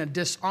of you being a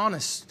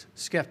dishonest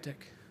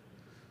skeptic.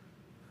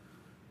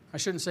 I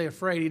shouldn't say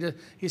afraid.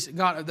 He said,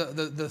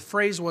 the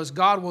phrase was,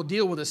 God will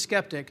deal with a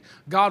skeptic.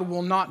 God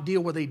will not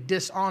deal with a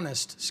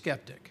dishonest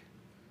skeptic.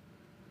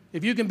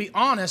 If you can be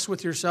honest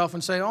with yourself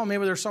and say, oh,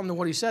 maybe there's something to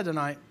what he said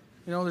tonight.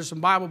 You know, there's some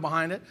Bible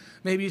behind it.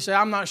 Maybe you say,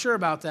 I'm not sure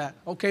about that.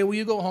 Okay, well,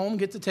 you go home,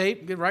 get the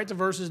tape, write the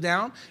verses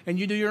down, and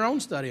you do your own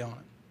study on it.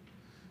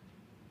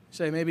 You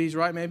say, maybe he's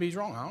right, maybe he's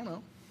wrong. I don't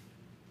know.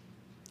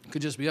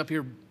 Could just be up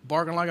here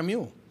barking like a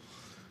mule,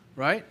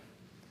 right?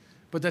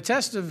 But the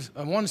test of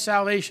one's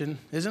salvation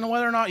isn't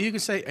whether or not you can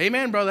say,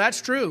 amen, brother,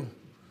 that's true.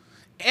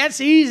 That's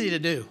easy to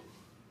do.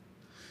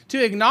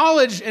 To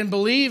acknowledge and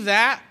believe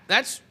that,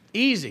 that's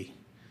easy.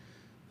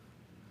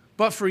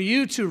 But for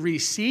you to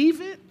receive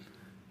it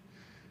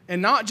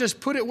and not just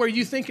put it where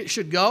you think it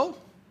should go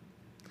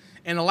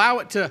and allow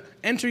it to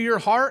enter your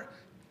heart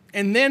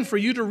and then for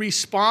you to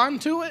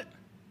respond to it,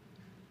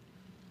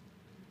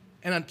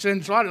 and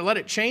try to let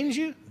it change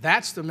you,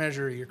 that's the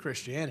measure of your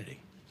Christianity.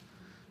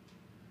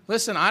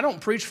 Listen, I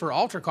don't preach for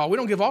altar call. We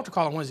don't give altar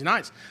call on Wednesday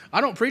nights.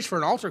 I don't preach for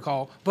an altar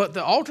call, but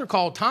the altar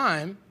call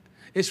time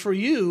is for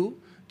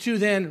you to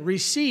then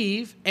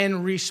receive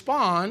and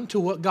respond to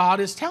what God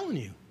is telling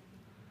you.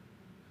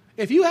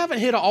 If you haven't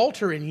hit an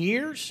altar in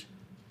years,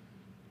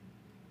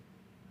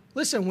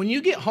 listen, when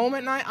you get home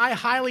at night, I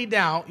highly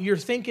doubt you're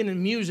thinking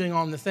and musing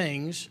on the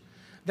things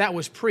that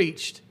was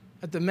preached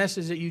at the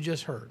message that you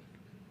just heard.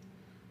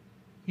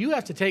 You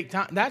have to take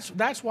time.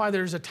 That's why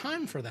there's a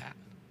time for that.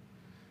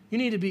 You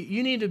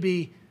need to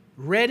be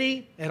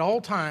ready at all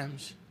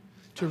times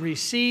to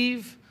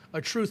receive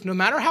a truth, no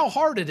matter how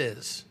hard it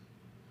is,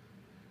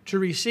 to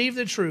receive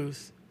the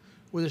truth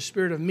with a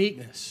spirit of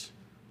meekness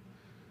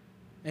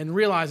and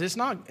realize it's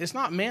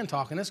not man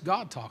talking, it's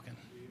God talking.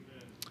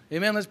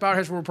 Amen. Let's bow our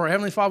heads for a prayer.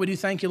 Heavenly Father, we do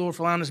thank you, Lord,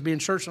 for allowing us to be in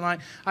church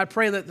tonight. I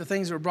pray that the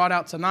things that were brought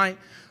out tonight,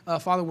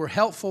 Father, were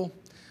helpful.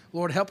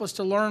 Lord, help us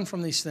to learn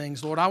from these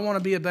things. Lord, I want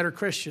to be a better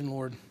Christian,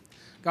 Lord.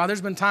 God,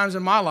 there's been times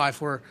in my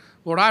life where,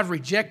 Lord, I've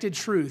rejected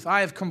truth.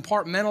 I have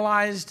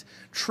compartmentalized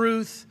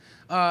truth,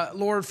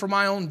 Lord, for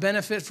my own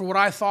benefit, for what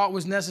I thought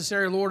was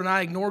necessary, Lord, and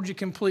I ignored you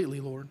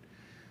completely, Lord.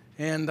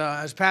 And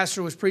as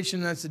Pastor was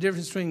preaching, that's the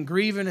difference between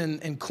grieving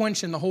and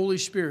quenching the Holy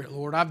Spirit,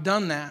 Lord. I've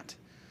done that.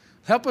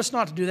 Help us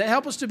not to do that.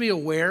 Help us to be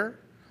aware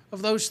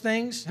of those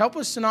things. Help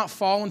us to not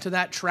fall into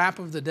that trap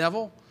of the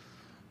devil.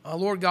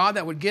 Lord God,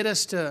 that would get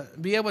us to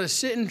be able to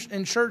sit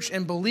in church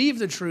and believe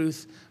the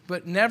truth,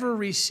 but never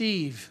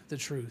receive the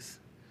truth.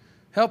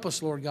 Help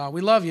us, Lord God. We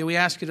love you. We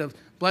ask you to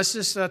bless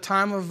this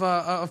time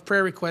of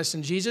prayer requests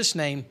in Jesus'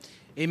 name.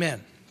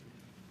 Amen.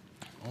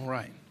 All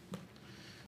right.